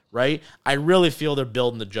champion, right? I really feel they're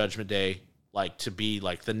building the Judgment Day like to be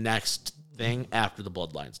like the next thing after the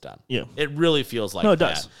Bloodline's done. Yeah. It really feels like No, it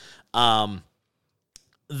that. does.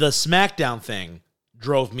 The SmackDown thing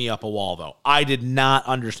drove me up a wall, though. I did not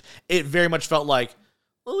understand. It very much felt like,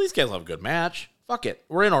 well, these guys will have a good match. Fuck it.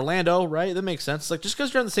 We're in Orlando, right? That makes sense. Like, just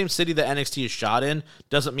because you're in the same city that NXT is shot in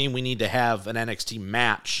doesn't mean we need to have an NXT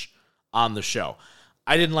match on the show.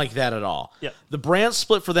 I didn't like that at all. Yeah. The brand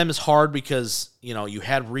split for them is hard because, you know, you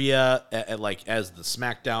had Rhea as the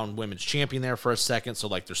SmackDown Women's Champion there for a second, so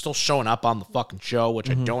like they're still showing up on the fucking show, which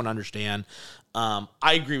I don't understand. I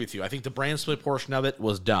agree with you. I think the brand split portion of it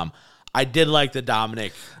was dumb. I did like the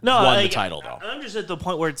Dominic won the title, though. I'm just at the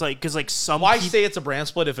point where it's like, because like Why say it's a brand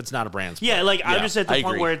split if it's not a brand split? Yeah, like I'm just at the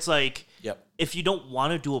point where it's like, Yep. if you don't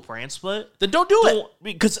want to do a brand split, Then don't do it.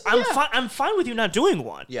 Because I'm fine with you not doing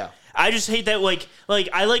one. Yeah. I just hate that like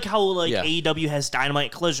I like how like Yeah. AEW has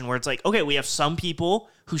Dynamite Collision, where it's like, okay, we have some people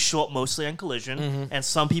who show up mostly on Collision and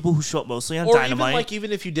some people who show up mostly on Or Dynamite.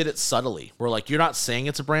 even if you did it subtly, where like you're not saying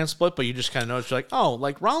it's a brand split, but you just kind of notice you're like, oh,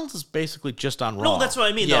 like Rollins is basically just on Raw. No, that's what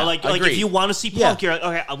I mean. Yeah, though. Like agreed. if you want to see Punk, you're like,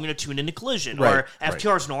 okay, I'm going to tune into Collision, Right, or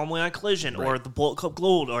FTR is normally on Collision, or the Bullet Club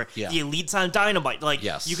Gold, or Yeah. the Elite's on Dynamite. Like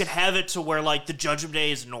Yes. you could have it to where like the Judgment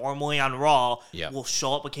Day is normally on Raw, Yeah. will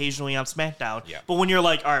show up occasionally on SmackDown. Yeah. But when you're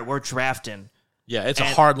like, all right, we're drafting. Yeah, it's a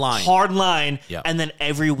and hard line. Hard line. Yeah. And then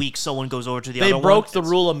every week someone goes over to the They other one. broke the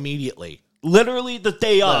rule immediately. Literally the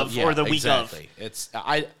day of Yeah, or the week exactly. of. It's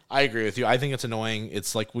I agree with you. I think it's annoying.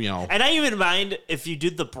 It's like, you know. And I even mind if you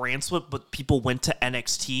did the brand split, but people went to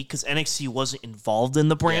NXT because NXT wasn't involved in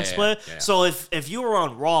the brand split. Yeah. So if you were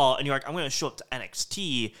on Raw and you're like, I'm going to show up to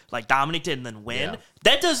NXT like Dominic did and then win, Yeah.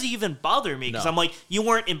 that doesn't even bother me because No. I'm like, you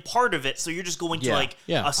weren't in part of it, so you're just going to Yeah. like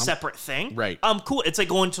Yeah. a separate thing. Right. Cool. It's like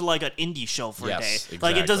going to like an indie show for a day. Yes, Like it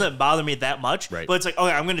exactly. doesn't bother me that much. Right. But it's like,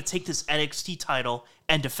 okay, I'm going to take this NXT title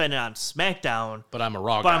and defend it on SmackDown. But I'm a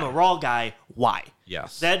Raw But guy. I'm a Raw guy. Why?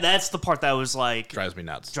 Yes. That's the part that was like drives me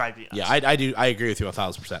nuts. drive me nuts. Yeah, I do. I agree with you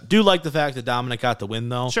 1,000%. Do like the fact that Dominic got the win,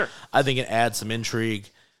 though. Sure. I think it adds some intrigue.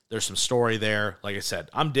 There's some story there. Like I said,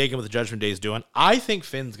 I'm digging what the Judgment Day is doing. I think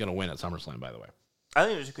Finn's going to win at SummerSlam, by the way. I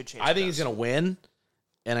think there's a good chance. I think he's going to win,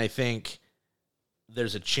 and I think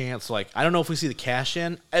there's a chance, like, I don't know if we see the cash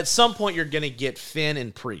in. At some point, you're going to get Finn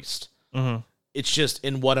and Priest. Mm-hmm. It's just,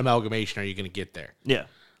 in what amalgamation are you going to get there? Yeah.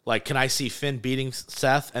 Like, can I see Finn beating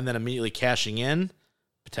Seth and then immediately cashing in?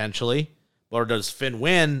 Potentially. Or does Finn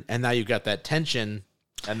win, and now you've got that tension,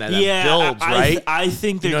 and then that builds, right? I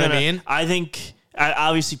think they're You know gonna. what I mean? I think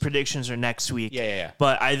obviously predictions are next week. Yeah.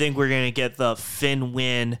 But I think we're gonna get the Finn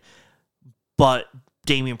win, but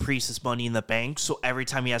Damian Priest is Money in the Bank. So every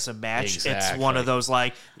time he has a match, it's Exactly. one of those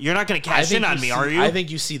like, you're not gonna cash in on me, are you? I think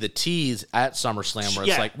you see the tease at SummerSlam where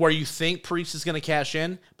it's like where you think Priest is going to cash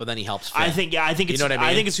in, but then he helps Finn. I think it's. know what I mean?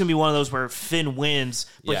 I think it's gonna be one of those where Finn wins,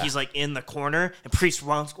 but Yeah. he's like in the corner, and Priest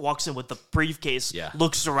walks in with the briefcase, Yeah.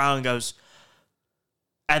 looks around, and goes,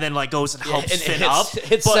 and then like goes and helps and Finn hits- up,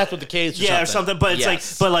 hits but- Seth with the cage or something. But it's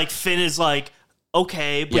Yes. like Finn is like,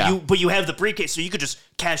 okay, but you have the briefcase, so you could just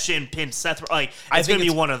cash in, pin Seth. Like it's gonna be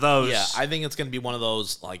one of those. Yeah, I think it's going to be one of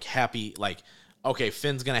those like happy, like, okay,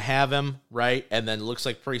 Finn's going to have him, right? And then it looks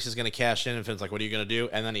like Priest is going to cash in, and Finn's like, what are you going to do?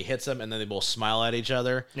 And then he hits him, and then they both smile at each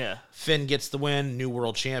other. Yeah. Finn gets the win, new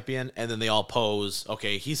world champion, and then they all pose.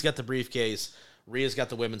 Okay, he's got the briefcase. Rhea's got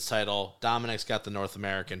the women's title. Dominic's got the North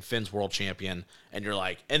American. Finn's world champion. And you're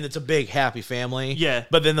like, and it's a big, happy family. Yeah.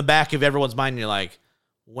 But in the back of everyone's mind, you're like,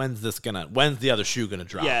 when's the other shoe gonna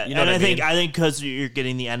drop? Yeah, You know and what I mean? I think because you're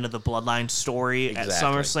getting the end of the Bloodline story at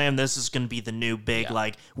Exactly. SummerSlam, this is going to be the new big Yeah.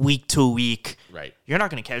 like week to week. Right. You're not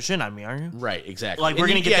going to cash in on me, are you? Right, exactly. Like, we're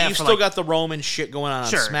And gonna get that you for, still like- got the Roman shit going on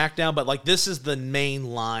Sure. SmackDown, but like this is the main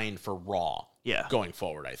line for Raw. Yeah. Going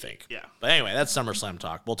forward, I think. Yeah. But anyway, that's SummerSlam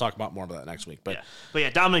talk. We'll talk about more about that next week. But But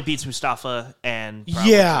yeah, Dominic beats Mustafa, and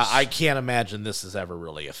yeah, I can't imagine this is ever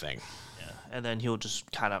really a thing. and then he'll just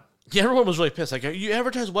kind of. Yeah, everyone was really pissed. Like, you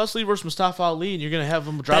advertise Wesley versus Mustafa Ali, and you're gonna have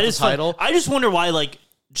him drop That the is fun. title. I just wonder why, like,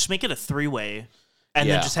 just make it a 3-way, and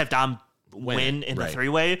Yeah. then just have Dom win in the right.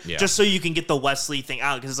 3-way, Yeah. just so you can get the Wesley thing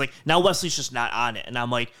out. Because it's like now Wesley's just not on it, and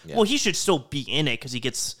I'm like, well, he should still be in it because he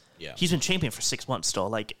gets. Yeah. He's been champion for 6 months still.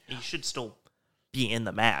 Like, he should still be in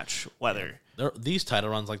the match. Whether These title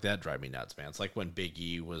runs like that drive me nuts, man. It's like when Big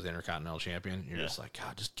E was Intercontinental Champion. You're just like,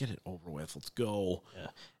 God, just get it over with. Let's go. yeah.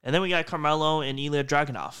 And then we got Carmelo and Ilya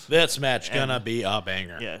Dragunov. This match gonna be a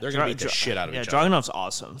banger. Yeah, They're gonna beat the shit out of each other. Dragunov's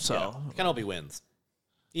awesome. So Canelo wins.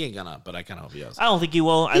 He ain't gonna, but I kind of hope he does. I don't think he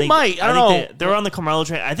will. He might. I don't know. They're on the Carmelo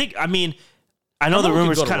train. I know the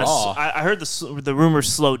rumors kind of. I heard the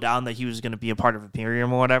rumors slowed down that he was going to be a part of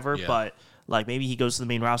Imperium or whatever, but like maybe he goes to the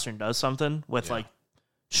main roster and does something with like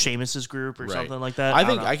Sheamus's group or something like that.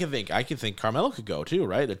 I can think Carmelo could go too,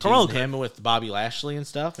 right? They're teaming him with Bobby Lashley and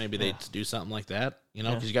stuff. Maybe they do something like that,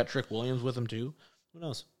 because you got Trick Williams with him too. Who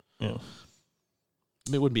knows? Yeah.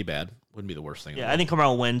 It wouldn't be bad. Wouldn't be the worst thing. Yeah, I think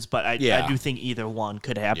Carmelo wins, but I do think either one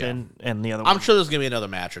could happen, and the other one. I'm sure there's going to be another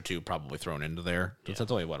match or two probably thrown into there. Yeah.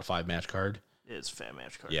 That's only, a 5-match card? It's a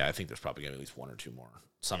 5-match card. Yeah, I think there's probably going to be at least one or two more.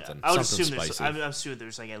 Something, I would something assume spicy. I'm assuming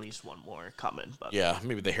there's like at least one more coming. But yeah,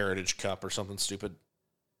 maybe the Heritage Cup or something stupid.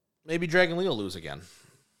 Maybe Dragon Lee will lose again.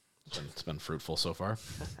 It's been fruitful so far.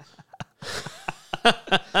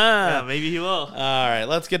 Yeah, maybe he will. All right,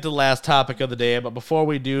 let's get to the last topic of the day. But before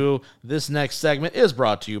we do, this next segment is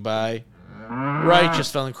brought to you by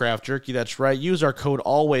Righteous Felon Craft Jerky. That's right. Use our code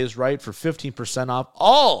ALWAYSRIGHT for 15% off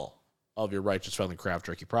all of your Righteous Felon Craft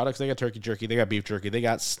Jerky products. They got turkey jerky, they got beef jerky, they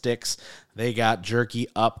got sticks, they got jerky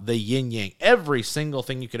up the yin-yang. Every single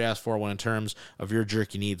thing you could ask for when in terms of your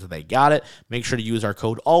jerky needs, they got it. Make sure to use our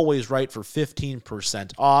code ALWAYSRIGHT for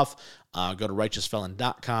 15% off. Go to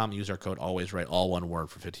righteousfelon.com. Use our code ALWAYSRIGHT, all one word,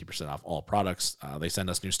 for 15% off all products. They send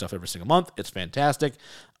us new stuff every single month. It's fantastic.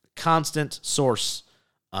 Constant source.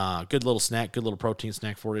 Good little snack, good little protein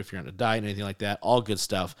snack for you if you're on a diet, anything like that. All good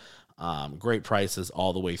stuff. Great prices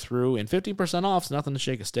all the way through. And 15% off is nothing to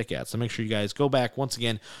shake a stick at. So make sure you guys go back. Once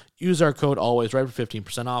again, use our code ALWAYSRIGHT for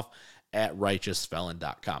 15% off at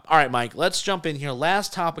righteousfelon.com. All right, Mike, let's jump in here.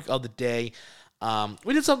 Last topic of the day.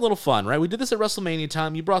 We did something a little fun, right? We did this at WrestleMania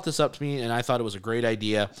time. You brought this up to me, and I thought it was a great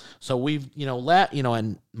idea. So we've,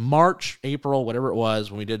 in March, April, whatever it was,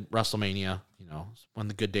 when we did WrestleMania, one of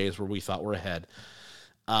the good days where we thought we're ahead.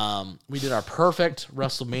 We did our perfect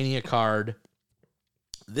WrestleMania card.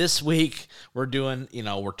 This week, we're doing,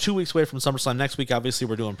 we're 2 weeks away from SummerSlam. Next week, obviously,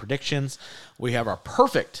 we're doing predictions. We have our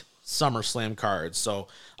perfect SummerSlam cards. So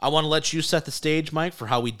I want to let you set the stage, Mike, for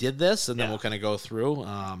how we did this, and then we'll kind of go through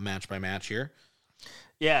match by match here.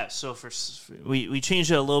 Yeah, so we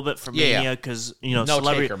changed it a little bit for Mania because no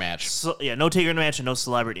taker match. No taker match and no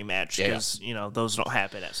celebrity match because those don't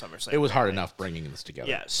happen at SummerSlam. It was hard enough bringing this together.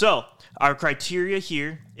 Yeah, so our criteria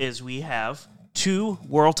here is we have 2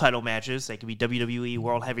 world title matches. They could be WWE,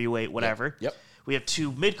 World Heavyweight, whatever. Yep. We have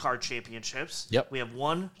 2 mid-card championships. Yep. We have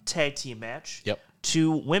 1 tag team match. Yep.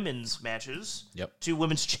 2 women's matches. Yep. 2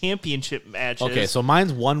 women's championship matches. Okay, so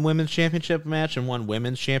mine's 1 women's championship match and 1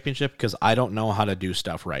 women's championship because I don't know how to do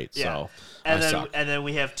stuff right. Yeah. So and then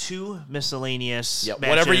we have 2 miscellaneous matches.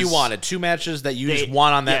 Whatever you wanted. 2 matches that you just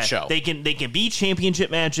want on that show. They can be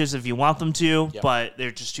championship matches if you want them to, but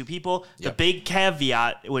they're just 2 people. The big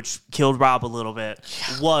caveat, which killed Rob a little bit,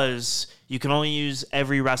 was you can only use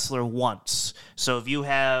every wrestler once. So if you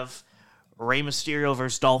have Rey Mysterio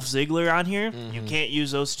versus Dolph Ziggler on here, you can't use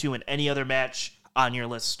those 2 in any other match on your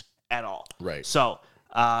list at all. Right. So,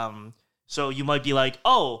 so you might be like,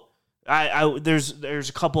 oh, there's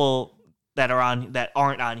a couple that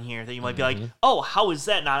aren't on here that you might be like, oh, how is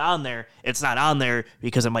that not on there? It's not on there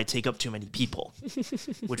because it might take up too many people,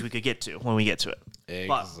 which we could get to when we get to it.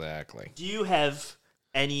 Exactly. But do you have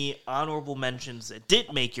any honorable mentions that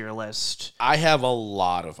didn't make your list? I have a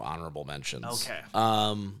lot of honorable mentions. Okay.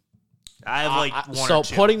 I have like one so or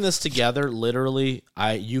 2. Putting this together, literally,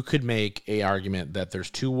 you could make a argument that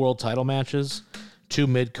there's 2 world title matches, 2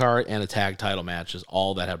 mid card, and a tag title matches,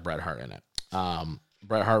 all that have Bret Hart in it.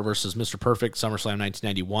 Bret Hart versus Mr. Perfect, SummerSlam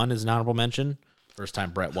 1991 is an honorable mention. First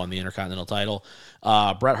time Bret won the Intercontinental title.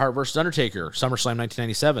 Bret Hart versus Undertaker, SummerSlam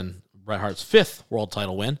 1997. Bret Hart's 5th world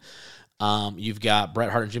title win. You've got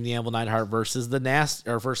Bret Hart and Jim the Anvil Neidhart versus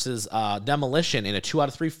Demolition in a 2 out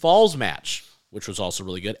of 3 falls match, which was also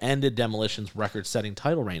really good. Ended Demolition's record-setting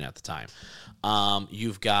title reign at the time.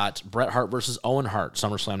 You've got Bret Hart versus Owen Hart,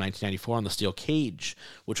 SummerSlam 1994 on the steel cage,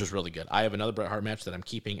 which was really good. I have another Bret Hart match that I'm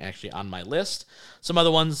keeping actually on my list. Some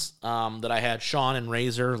other ones that I had, Shawn and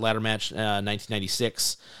Razor, ladder match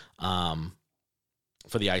 1996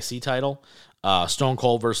 for the IC title. Stone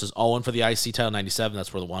Cold versus Owen for the IC title 97.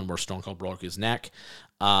 That's where the one where Stone Cold broke his neck.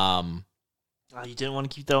 You didn't want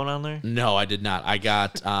to keep that one on there? No, I did not. I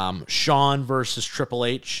got Shawn versus Triple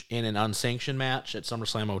H in an unsanctioned match at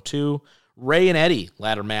SummerSlam 02. Ray and Eddie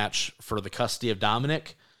ladder match for the custody of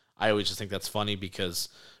Dominic. I always just think that's funny because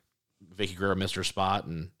Vicky Guerrero missed her spot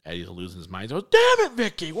and Eddie's losing his mind. He goes, damn it,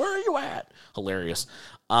 Vicky, where are you at? Hilarious.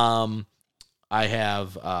 I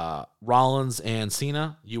have Rollins and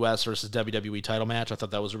Cena, U.S. versus WWE title match. I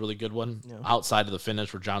thought that was a really good one. Yeah. Outside of the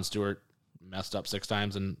finish where Jon Stewart messed up 6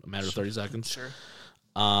 times in a matter of 30 seconds. Sure.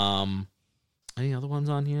 And Any other ones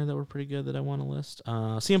on here that were pretty good that I want to list?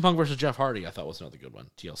 CM Punk versus Jeff Hardy, I thought was another good one.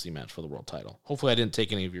 TLC match for the world title. Hopefully, I didn't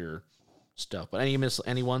take any of your stuff, but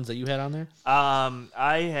any ones that you had on there?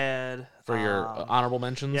 I had for your honorable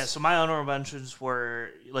mentions. Yeah, so my honorable mentions were,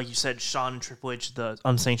 like you said, Shawn and Triple H, the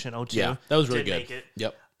unsanctioned O2. Yeah, that was really good. Make it.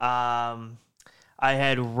 Yep. I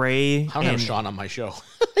had Ray. I don't have Shawn on my show.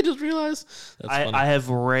 I just realized. That's funny. I have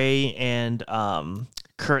Ray and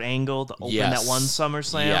Kurt Angle to open that one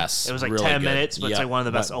SummerSlam. Yes, it was like really 10 good. minutes, but it's like one of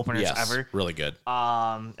the best openers ever. Really good.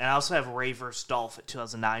 And I also have Ray versus Dolph at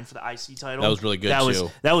 2009 for the IC title. That was really good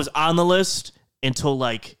too. That was on the list until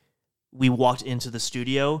like we walked into the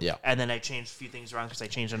studio. Yeah. And then I changed a few things around because I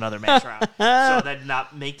changed another match around. So that did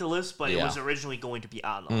not make the list, but it was originally going to be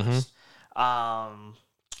on the list.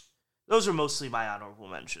 Those are mostly my honorable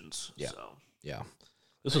mentions. Yeah. So. Yeah.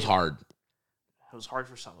 This was hard. It was hard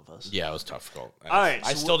for some of us. Yeah, it was tough. All right,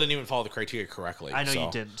 I still didn't even follow the criteria correctly. I know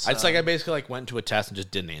you did. So. It's like I basically went into a test and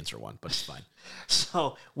just didn't answer one, but it's fine.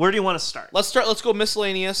 So where do you want to start? Let's go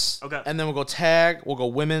miscellaneous. Okay. And then we'll go tag. We'll go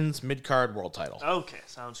women's mid-card world title. Okay,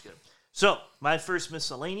 sounds good. So my first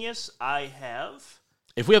miscellaneous, I have.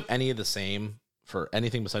 If we have any of the same for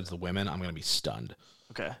anything besides the women, I'm going to be stunned.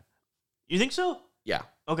 Okay. You think so? Yeah.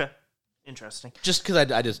 Okay. Interesting. Just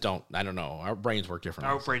because I just don't. I don't know. Our brains work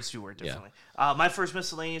differently. Our brains do work differently. Yeah. My first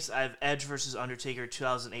miscellaneous, I have Edge versus Undertaker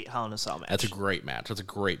 2008 Hell in a Cell match. That's a great match. That's a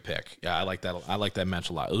great pick. Yeah, I like that. I like that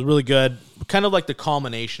match a lot. It was really good. Kind of like the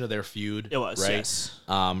culmination of their feud. It was, right? Yes.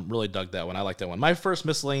 Really dug that one. I like that one. My first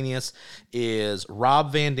miscellaneous is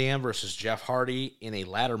Rob Van Dam versus Jeff Hardy in a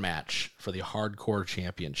ladder match for the Hardcore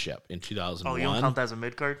Championship in 2001. Oh, you don't count that as a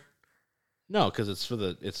mid card? No, because it's for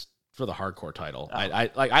the hardcore title. Oh.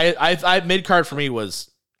 I mid card for me was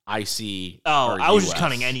IC. Oh, I was just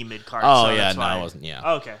counting any mid card. Oh so yeah, no, I wasn't. Yeah.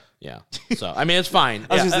 Oh, okay. Yeah. So I mean, it's fine.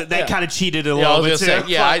 That kind of cheated a little bit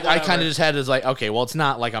too. I kind of just had it as like, okay, well, it's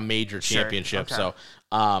not like a major championship. Okay. So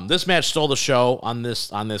this match stole the show on this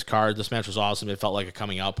card. This match was awesome. It felt like a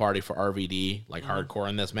coming out party for RVD, like hardcore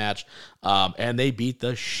in this match. And they beat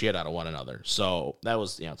the shit out of one another. So that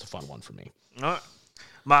was it's a fun one for me. All right.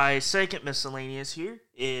 My second miscellaneous here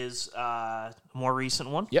is a more recent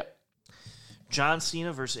one. Yep. John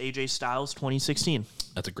Cena versus AJ Styles 2016.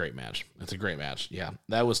 That's a great match. Yeah,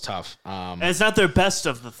 that was tough. And it's not their best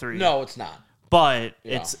of the three. No, it's not. But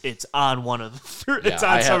it's on one of the three. Yeah, it's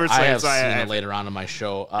on SummerSlam. I have Cena later on in my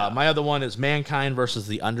show. My other one is Mankind versus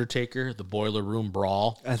The Undertaker, the Boiler Room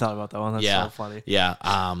Brawl. I thought about that one. That's so funny. Yeah.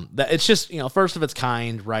 It's just, first of its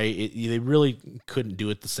kind, right? They really couldn't do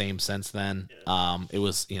it the same since then. It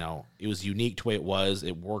was unique to the way it was.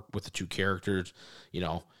 It worked with the two characters,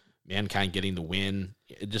 Mankind getting the win.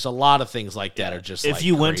 Just a lot of things like that are just if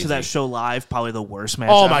you went to that show live, probably the worst match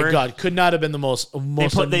ever. my God, could not have been the most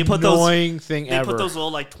they put annoying thing ever. They put those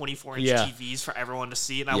little 24-inch TVs for everyone to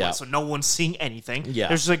see, and I went, so no one's seeing anything. Yeah.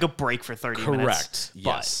 There's just like a break for 30 minutes. Correct.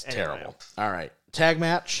 Yes. Anyway. Terrible. All right. Tag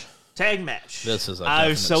match. This is I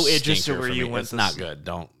was so interested where you went. It's not good.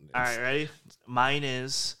 Don't. All right, ready? Mine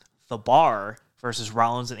is The Bar versus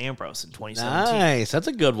Rollins and Ambrose in 2017. Nice. That's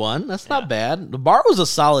a good one. That's not bad. The Bar was a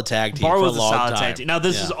solid tag team. For a long time. Tag team. Now,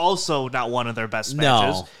 this is also not one of their best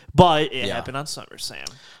matches, but it happened on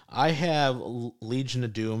SummerSlam. I have Legion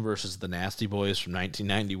of Doom versus the Nasty Boys from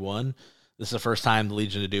 1991. This is the first time the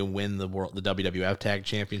Legion of Doom win the WWF Tag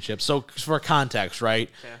Championship. So for context, right?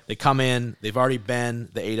 Okay. They come in. They've already been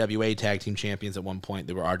the AWA Tag Team Champions at one point.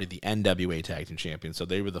 They were already the NWA Tag Team Champions. So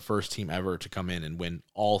they were the first team ever to come in and win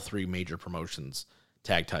all three major promotions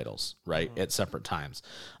tag titles, right, at separate times.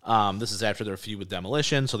 This is after their feud with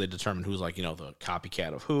Demolition, so they determined who's the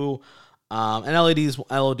copycat of who. And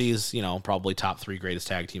LOD's, probably top three greatest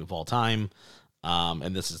tag team of all time.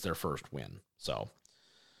 And this is their first win. So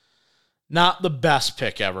not the best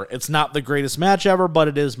pick ever. It's not the greatest match ever, but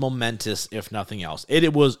it is momentous, if nothing else.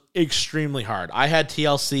 It was extremely hard. I had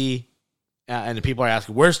TLC, and people are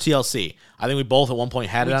asking, where's TLC? I think we both at one point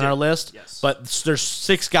had it on our list. Yes. But there's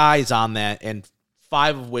 6 guys on that, and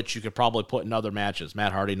 5 of which you could probably put in other matches,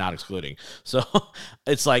 Matt Hardy not excluding. So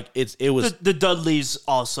it's it was the Dudleys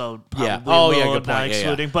also good point, not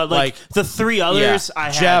excluding, but the 3 others I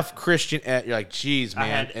had Jeff, Christian, you're like, geez,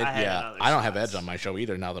 man, I don't have Edge on my show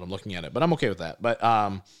either now that I'm looking at it, but I'm okay with that. But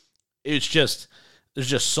it's just there's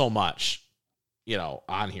just so much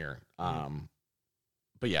on here.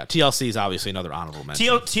 But yeah, TLC is obviously another honorable mention.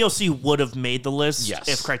 TLC would have made the list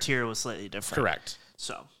if criteria was slightly different. Correct.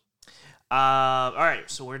 So. All right,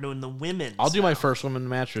 so we're doing the women's. I'll do my first women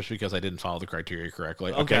match just because I didn't follow the criteria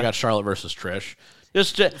correctly. Okay, I got Charlotte versus Trish.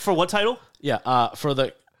 Just for what title? Yeah, for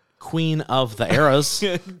the Queen of the Eras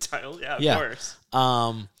title. Yeah, of course.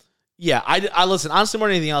 Yeah, I listen, honestly, more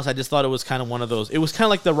than anything else, I just thought it was kind of one of those, it was kind of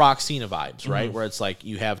like the Rock Cena vibes, right? Where it's like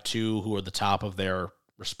you have two who are the top of their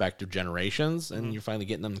respective generations, and you're finally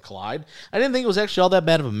getting them to collide. I didn't think it was actually all that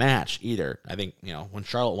bad of a match either. I think, when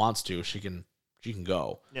Charlotte wants to, she can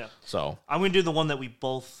go. Yeah. So I'm going to do the one that we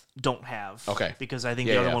both don't have. Okay. Because I think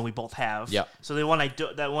the other one we both have. Yep. So the one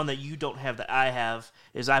that one that you don't have that I have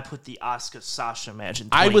is I put the Asuka Sasha match in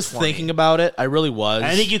 2020. I was thinking about it. I really was.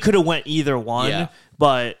 I think you could have went either one. Yeah.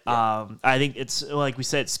 But I think it's, like we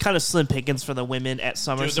said, it's kind of slim pickings for the women at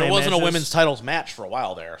SummerSlam. Dude, there wasn't a women's titles match for a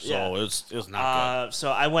while there, so it was not good. So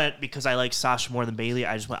I went, because I like Sasha more than Bayley,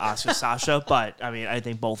 I just went Asuka Sasha. But I mean, I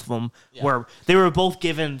think both of them were both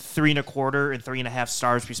given 3.25 and 3.5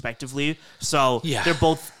 stars respectively. So they're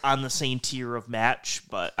both on the same tier of match.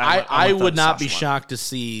 But I would not be shocked to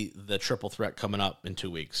see the triple threat coming up in 2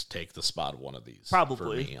 weeks take the spot of one of these.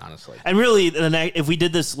 Probably, for me, honestly. And really, if we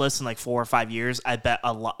did this list in like 4 or 5 years, I bet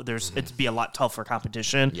a lot it'd be a lot tougher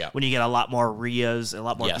competition when you get a lot more Rheas and a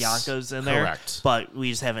lot more Biancas in there. Correct. But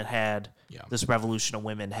we just haven't had this revolution of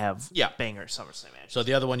women have banger SummerSlam matches. So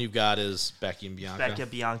the other one you've got is Becky and Bianca.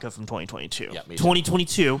 Bianca from 2022. Yeah, me too.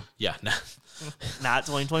 2022. Yeah. Not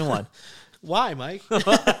 2021. Why, Mike?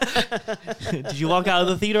 Did you walk out of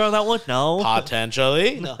the theater on that one? No.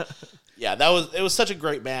 Potentially. No. Yeah, it was such a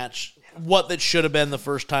great match. What that should have been the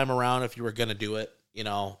first time around if you were going to do it.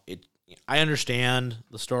 I understand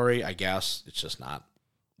the story, I guess. It's just not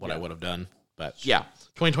what I would have done. But yeah,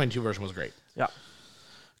 2022 version was great. Yeah.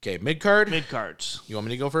 Okay, mid-card? Mid-cards. You want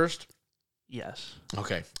me to go first? Yes.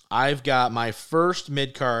 Okay. I've got my first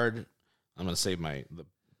mid-card. I'm going to save the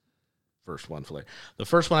first one for later. The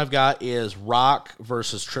first one I've got is Rock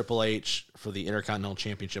versus Triple H for the Intercontinental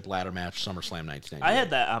Championship ladder match, SummerSlam 1998. I had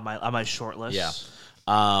that on my short list. Yeah.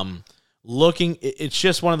 It's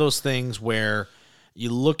just one of those things where you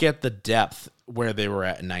look at the depth where they were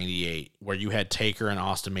at in 98, where you had Taker and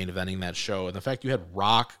Austin main eventing that show, and the fact you had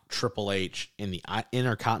Rock, Triple H in the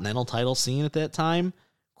Intercontinental title scene at that time,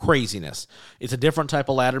 craziness. It's a different type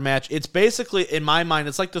of ladder match. It's basically, in my mind,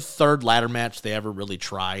 it's like the third ladder match they ever really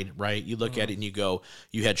tried, right? You look at it and you go,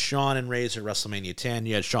 you had Shawn and Razor at WrestleMania 10,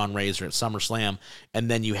 you had Shawn Razor at SummerSlam, and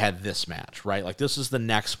then you had this match, right? Like, this is the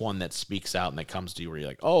next one that speaks out and that comes to you where you're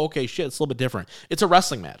like, oh, okay, shit, it's a little bit different. It's a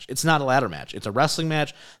wrestling match. It's not a ladder match. It's a wrestling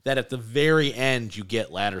match that at the very end you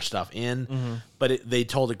get ladder stuff in, but they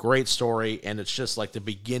told a great story, and it's just like the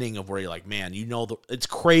beginning of where you're like, man, it's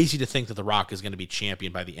crazy to think that The Rock is going to be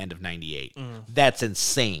champion by the end of 98. That's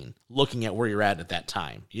insane looking at where you're at that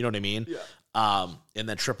time. You know what I mean? Yeah. And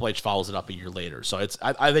then Triple H follows it up a year later. So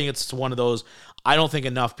I think it's one of those, I don't think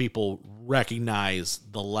enough people recognize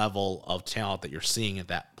the level of talent that you're seeing at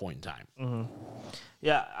that point in time.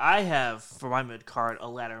 Yeah, I have, for my mid-card, a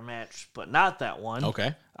ladder match, but not that one.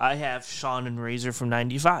 Okay. I have Shawn and Razor from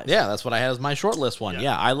 95. Yeah, that's what I had as my short list one.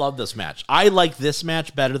 Yeah, I love this match. I like this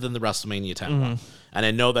match better than the WrestleMania 10 one. And I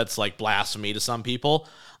know that's like blasphemy to some people.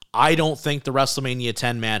 I don't think the WrestleMania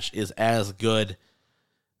 10 match is as good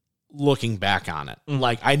looking back on it.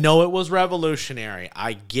 Like, I know it was revolutionary.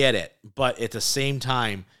 I get it. But at the same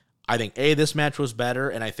time, I think, this match was better,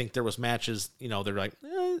 and I think there was matches, they're like,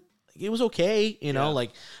 it was okay,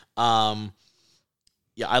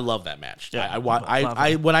 I love that match. Yeah,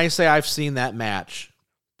 when I say I've seen that match,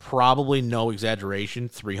 probably no exaggeration,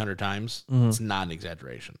 300 times. It's not an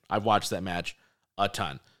exaggeration. I've watched that match a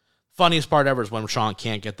ton. Funniest part ever is when Shawn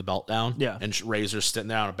can't get the belt down. Yeah. And Razor's sitting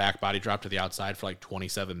there on a back body drop to the outside for like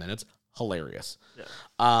 27 minutes. Hilarious.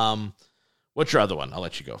 Yeah. What's your other one? I'll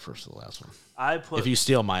let you go first to the last one. If you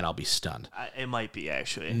steal mine, I'll be stunned. It might be,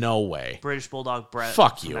 actually. No way. British Bulldog Brett.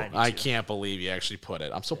 Fuck you. 92. I can't believe you actually put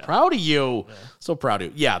it. I'm so proud of you. Yeah. So proud of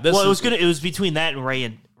you. Yeah. It was good. It was between that and Ray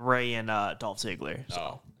and Dolph Ziggler. So.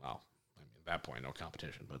 Oh, well. I mean, at that point, no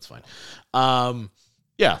competition, but it's fine.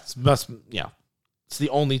 It's the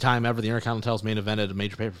only time ever the Intercontinental title's main event at a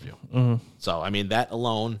major pay-per-view. So, I mean, that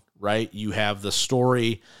alone, right? You have the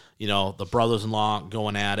story, the brothers-in-law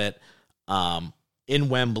going at it in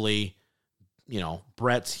Wembley.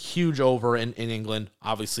 Brett's huge over in England.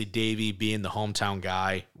 Obviously, Davey being the hometown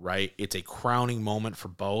guy, right? It's a crowning moment for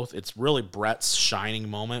both. It's really Brett's shining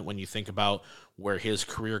moment when you think about where his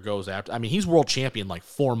career goes after. I mean, he's world champion like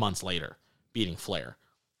 4 months later, beating Flair.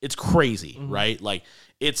 It's crazy, right? Like,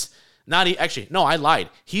 it's not actually, no, I lied.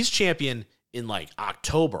 He's champion in like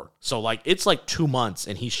October. So like it's like 2 months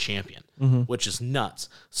and he's champion, which is nuts.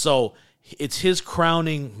 So it's his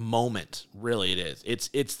crowning moment. Really, it is.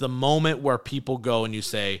 It's the moment where people go and you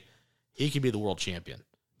say, he could be the world champion.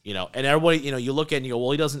 And everybody, you look at it and you go,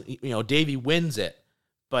 well, he doesn't, Davey wins it,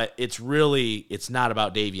 But it's not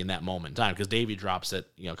about Davey in that moment in time because Davey drops it,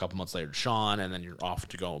 a couple months later to Sean, and then you're off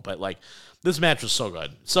to go. But like this match was so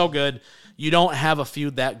good. So good. You don't have a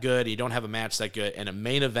feud that good, you don't have a match that good, and it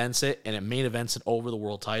main events it over the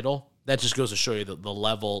world title. That just goes to show you the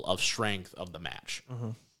level of strength of the match.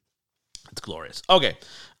 Mm-hmm. It's glorious. Okay.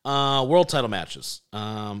 World title matches.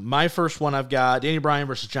 My first one I've got Daniel Bryan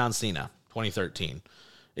versus John Cena, 2013.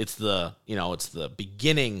 It's the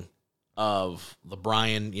beginning of the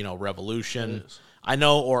Bryan, revolution. I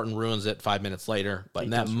know Orton ruins it 5 minutes later, but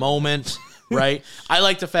in that moment, right? I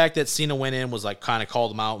like the fact that Cena went in, was like kind of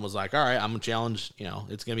called him out and was like, all right, I'm going to challenge,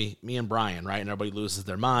 it's going to be me and Bryan, right? And everybody loses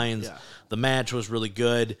their minds. Yeah. The match was really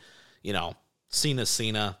good. Cena's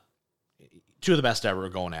Cena. Two of the best ever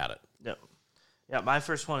going at it. Yep. Yeah, my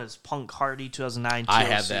first one is Punk Hardy 2009 TLC.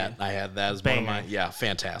 I had that as one of mine. Yeah,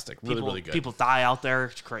 fantastic. Really good. People die out there.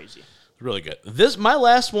 It's crazy. Really good. My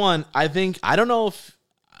last one, I don't know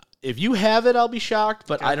if you have it, I'll be shocked,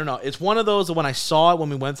 but I don't know. It's one of those that when I saw it,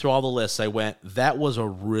 when we went through all the lists, I went, that was a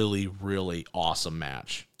really, really awesome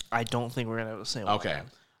match. I don't think we're going to have the same one. Okay.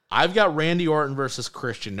 I've got Randy Orton versus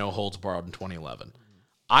Christian, no holds barred in 2011.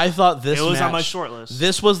 I thought it was on my short list.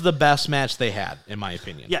 This was the best match they had, in my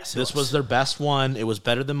opinion. Yes, this was their best one. It was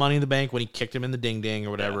better than Money in the Bank when he kicked him in the ding ding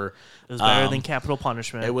or whatever. Yeah. It was better than Capital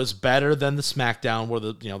Punishment. It was better than the SmackDown where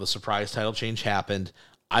the surprise title change happened.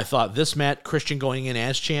 I thought this match, Christian going in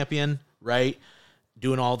as champion, right,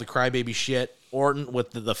 doing all the crybaby shit. Orton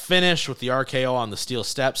with the finish with the RKO on the steel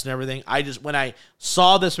steps and everything. When I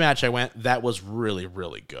saw this match, I went, that was really,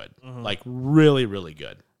 really good. Mm-hmm. Like really, really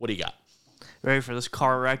good. What do you got? Ready for this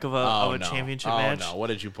car wreck of a championship match? Oh, no. What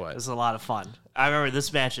did you put? This is a lot of fun. I remember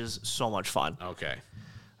this match is so much fun. Okay.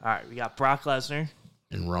 All right, we got Brock Lesnar.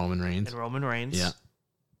 And Roman Reigns. Yeah.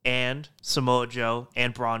 And Samoa Joe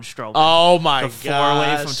and Braun Strowman. Oh, my God. The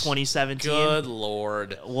four-way from 2017. Good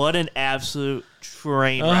Lord. What an absolute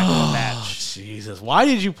train wreck of a match. Jesus. Why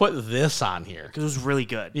did you put this on here? Because it was really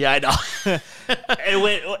good. Yeah, I know.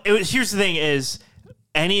 Here's the thing is,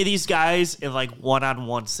 any of these guys in like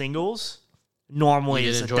one-on-one singles... Normally,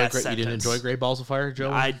 it's a death sentence. You didn't enjoy Great Balls of Fire, Joe?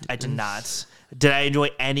 I did not. Did I enjoy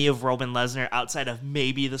any of Roman Lesnar outside of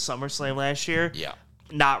maybe the SummerSlam last year? Yeah.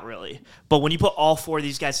 Not really. But when you put all four of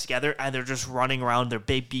these guys together and they're just running around, they're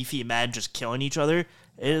big, beefy men just killing each other, it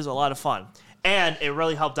is a lot of fun. And it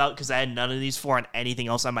really helped out because I had none of these four on anything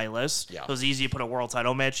else on my list. Yeah. So it was easy to put a world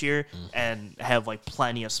title match here and have like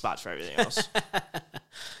plenty of spots for everything else.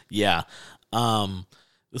 Yeah.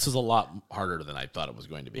 This is a lot harder than I thought it was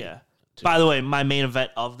going to be. Yeah. By the way, my main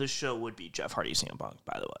event of the show would be Jeff Hardy CM Punk,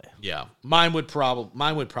 by the way. Yeah. Mine would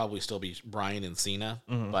probably still be Bryan and Cena,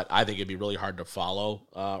 but I think it'd be really hard to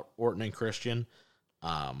follow Orton and Christian.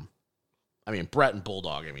 Brett and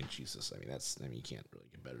Bulldog, Jesus. You can't really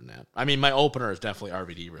get better than that. My opener is definitely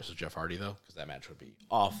RVD versus Jeff Hardy, though, because that match would be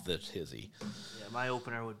off the tizzy. Yeah, my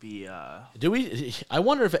opener would be... I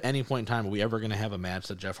wonder if at any point in time are we ever going to have a match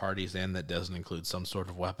that Jeff Hardy's in that doesn't include some sort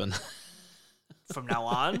of weapon? From now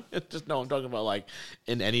on? I'm talking about like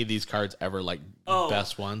in any of these cards ever, like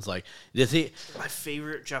best ones. Like, does he? My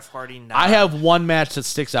favorite Jeff Hardy now. I have one match that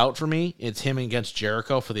sticks out for me. It's him against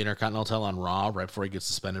Jericho for the Intercontinental title on Raw right before he gets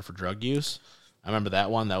suspended for drug use. I remember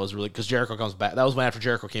that one. That was really because Jericho comes back. That was when after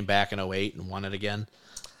Jericho came back in 2008 and won it again.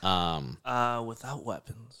 Without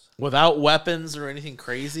weapons. Without weapons or anything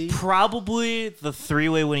crazy? Probably the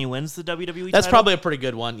three-way when he wins the WWE That's title. probably a pretty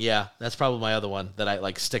good one. Yeah, that's probably my other one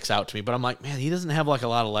that sticks out to me. But I'm like, man, he doesn't have like a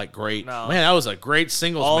lot of great... No. Man, that was a great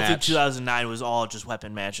singles match. All through 2009 was all just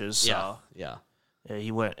weapon matches. So. Yeah.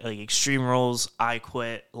 He went Extreme Rules, I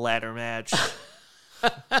Quit, ladder match.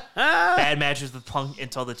 Bad matches with Punk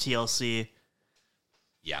until the TLC.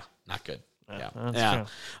 Yeah, not good. Yeah. True.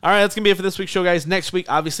 All right, that's going to be it for this week's show, guys. Next week,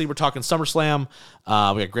 obviously, we're talking SummerSlam.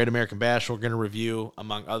 We got Great American Bash we're going to review,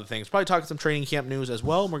 among other things. Probably talking some training camp news as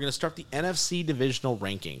well. And we're going to start the NFC divisional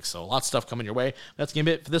rankings. So lots of stuff coming your way. That's going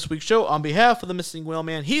to be it for this week's show. On behalf of the Missing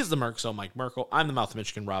Whaleman, he's the Merc, Mike Merkel. I'm the Mouth of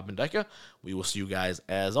Michigan, Rob Mendyka. We will see you guys,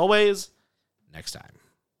 as always, next time.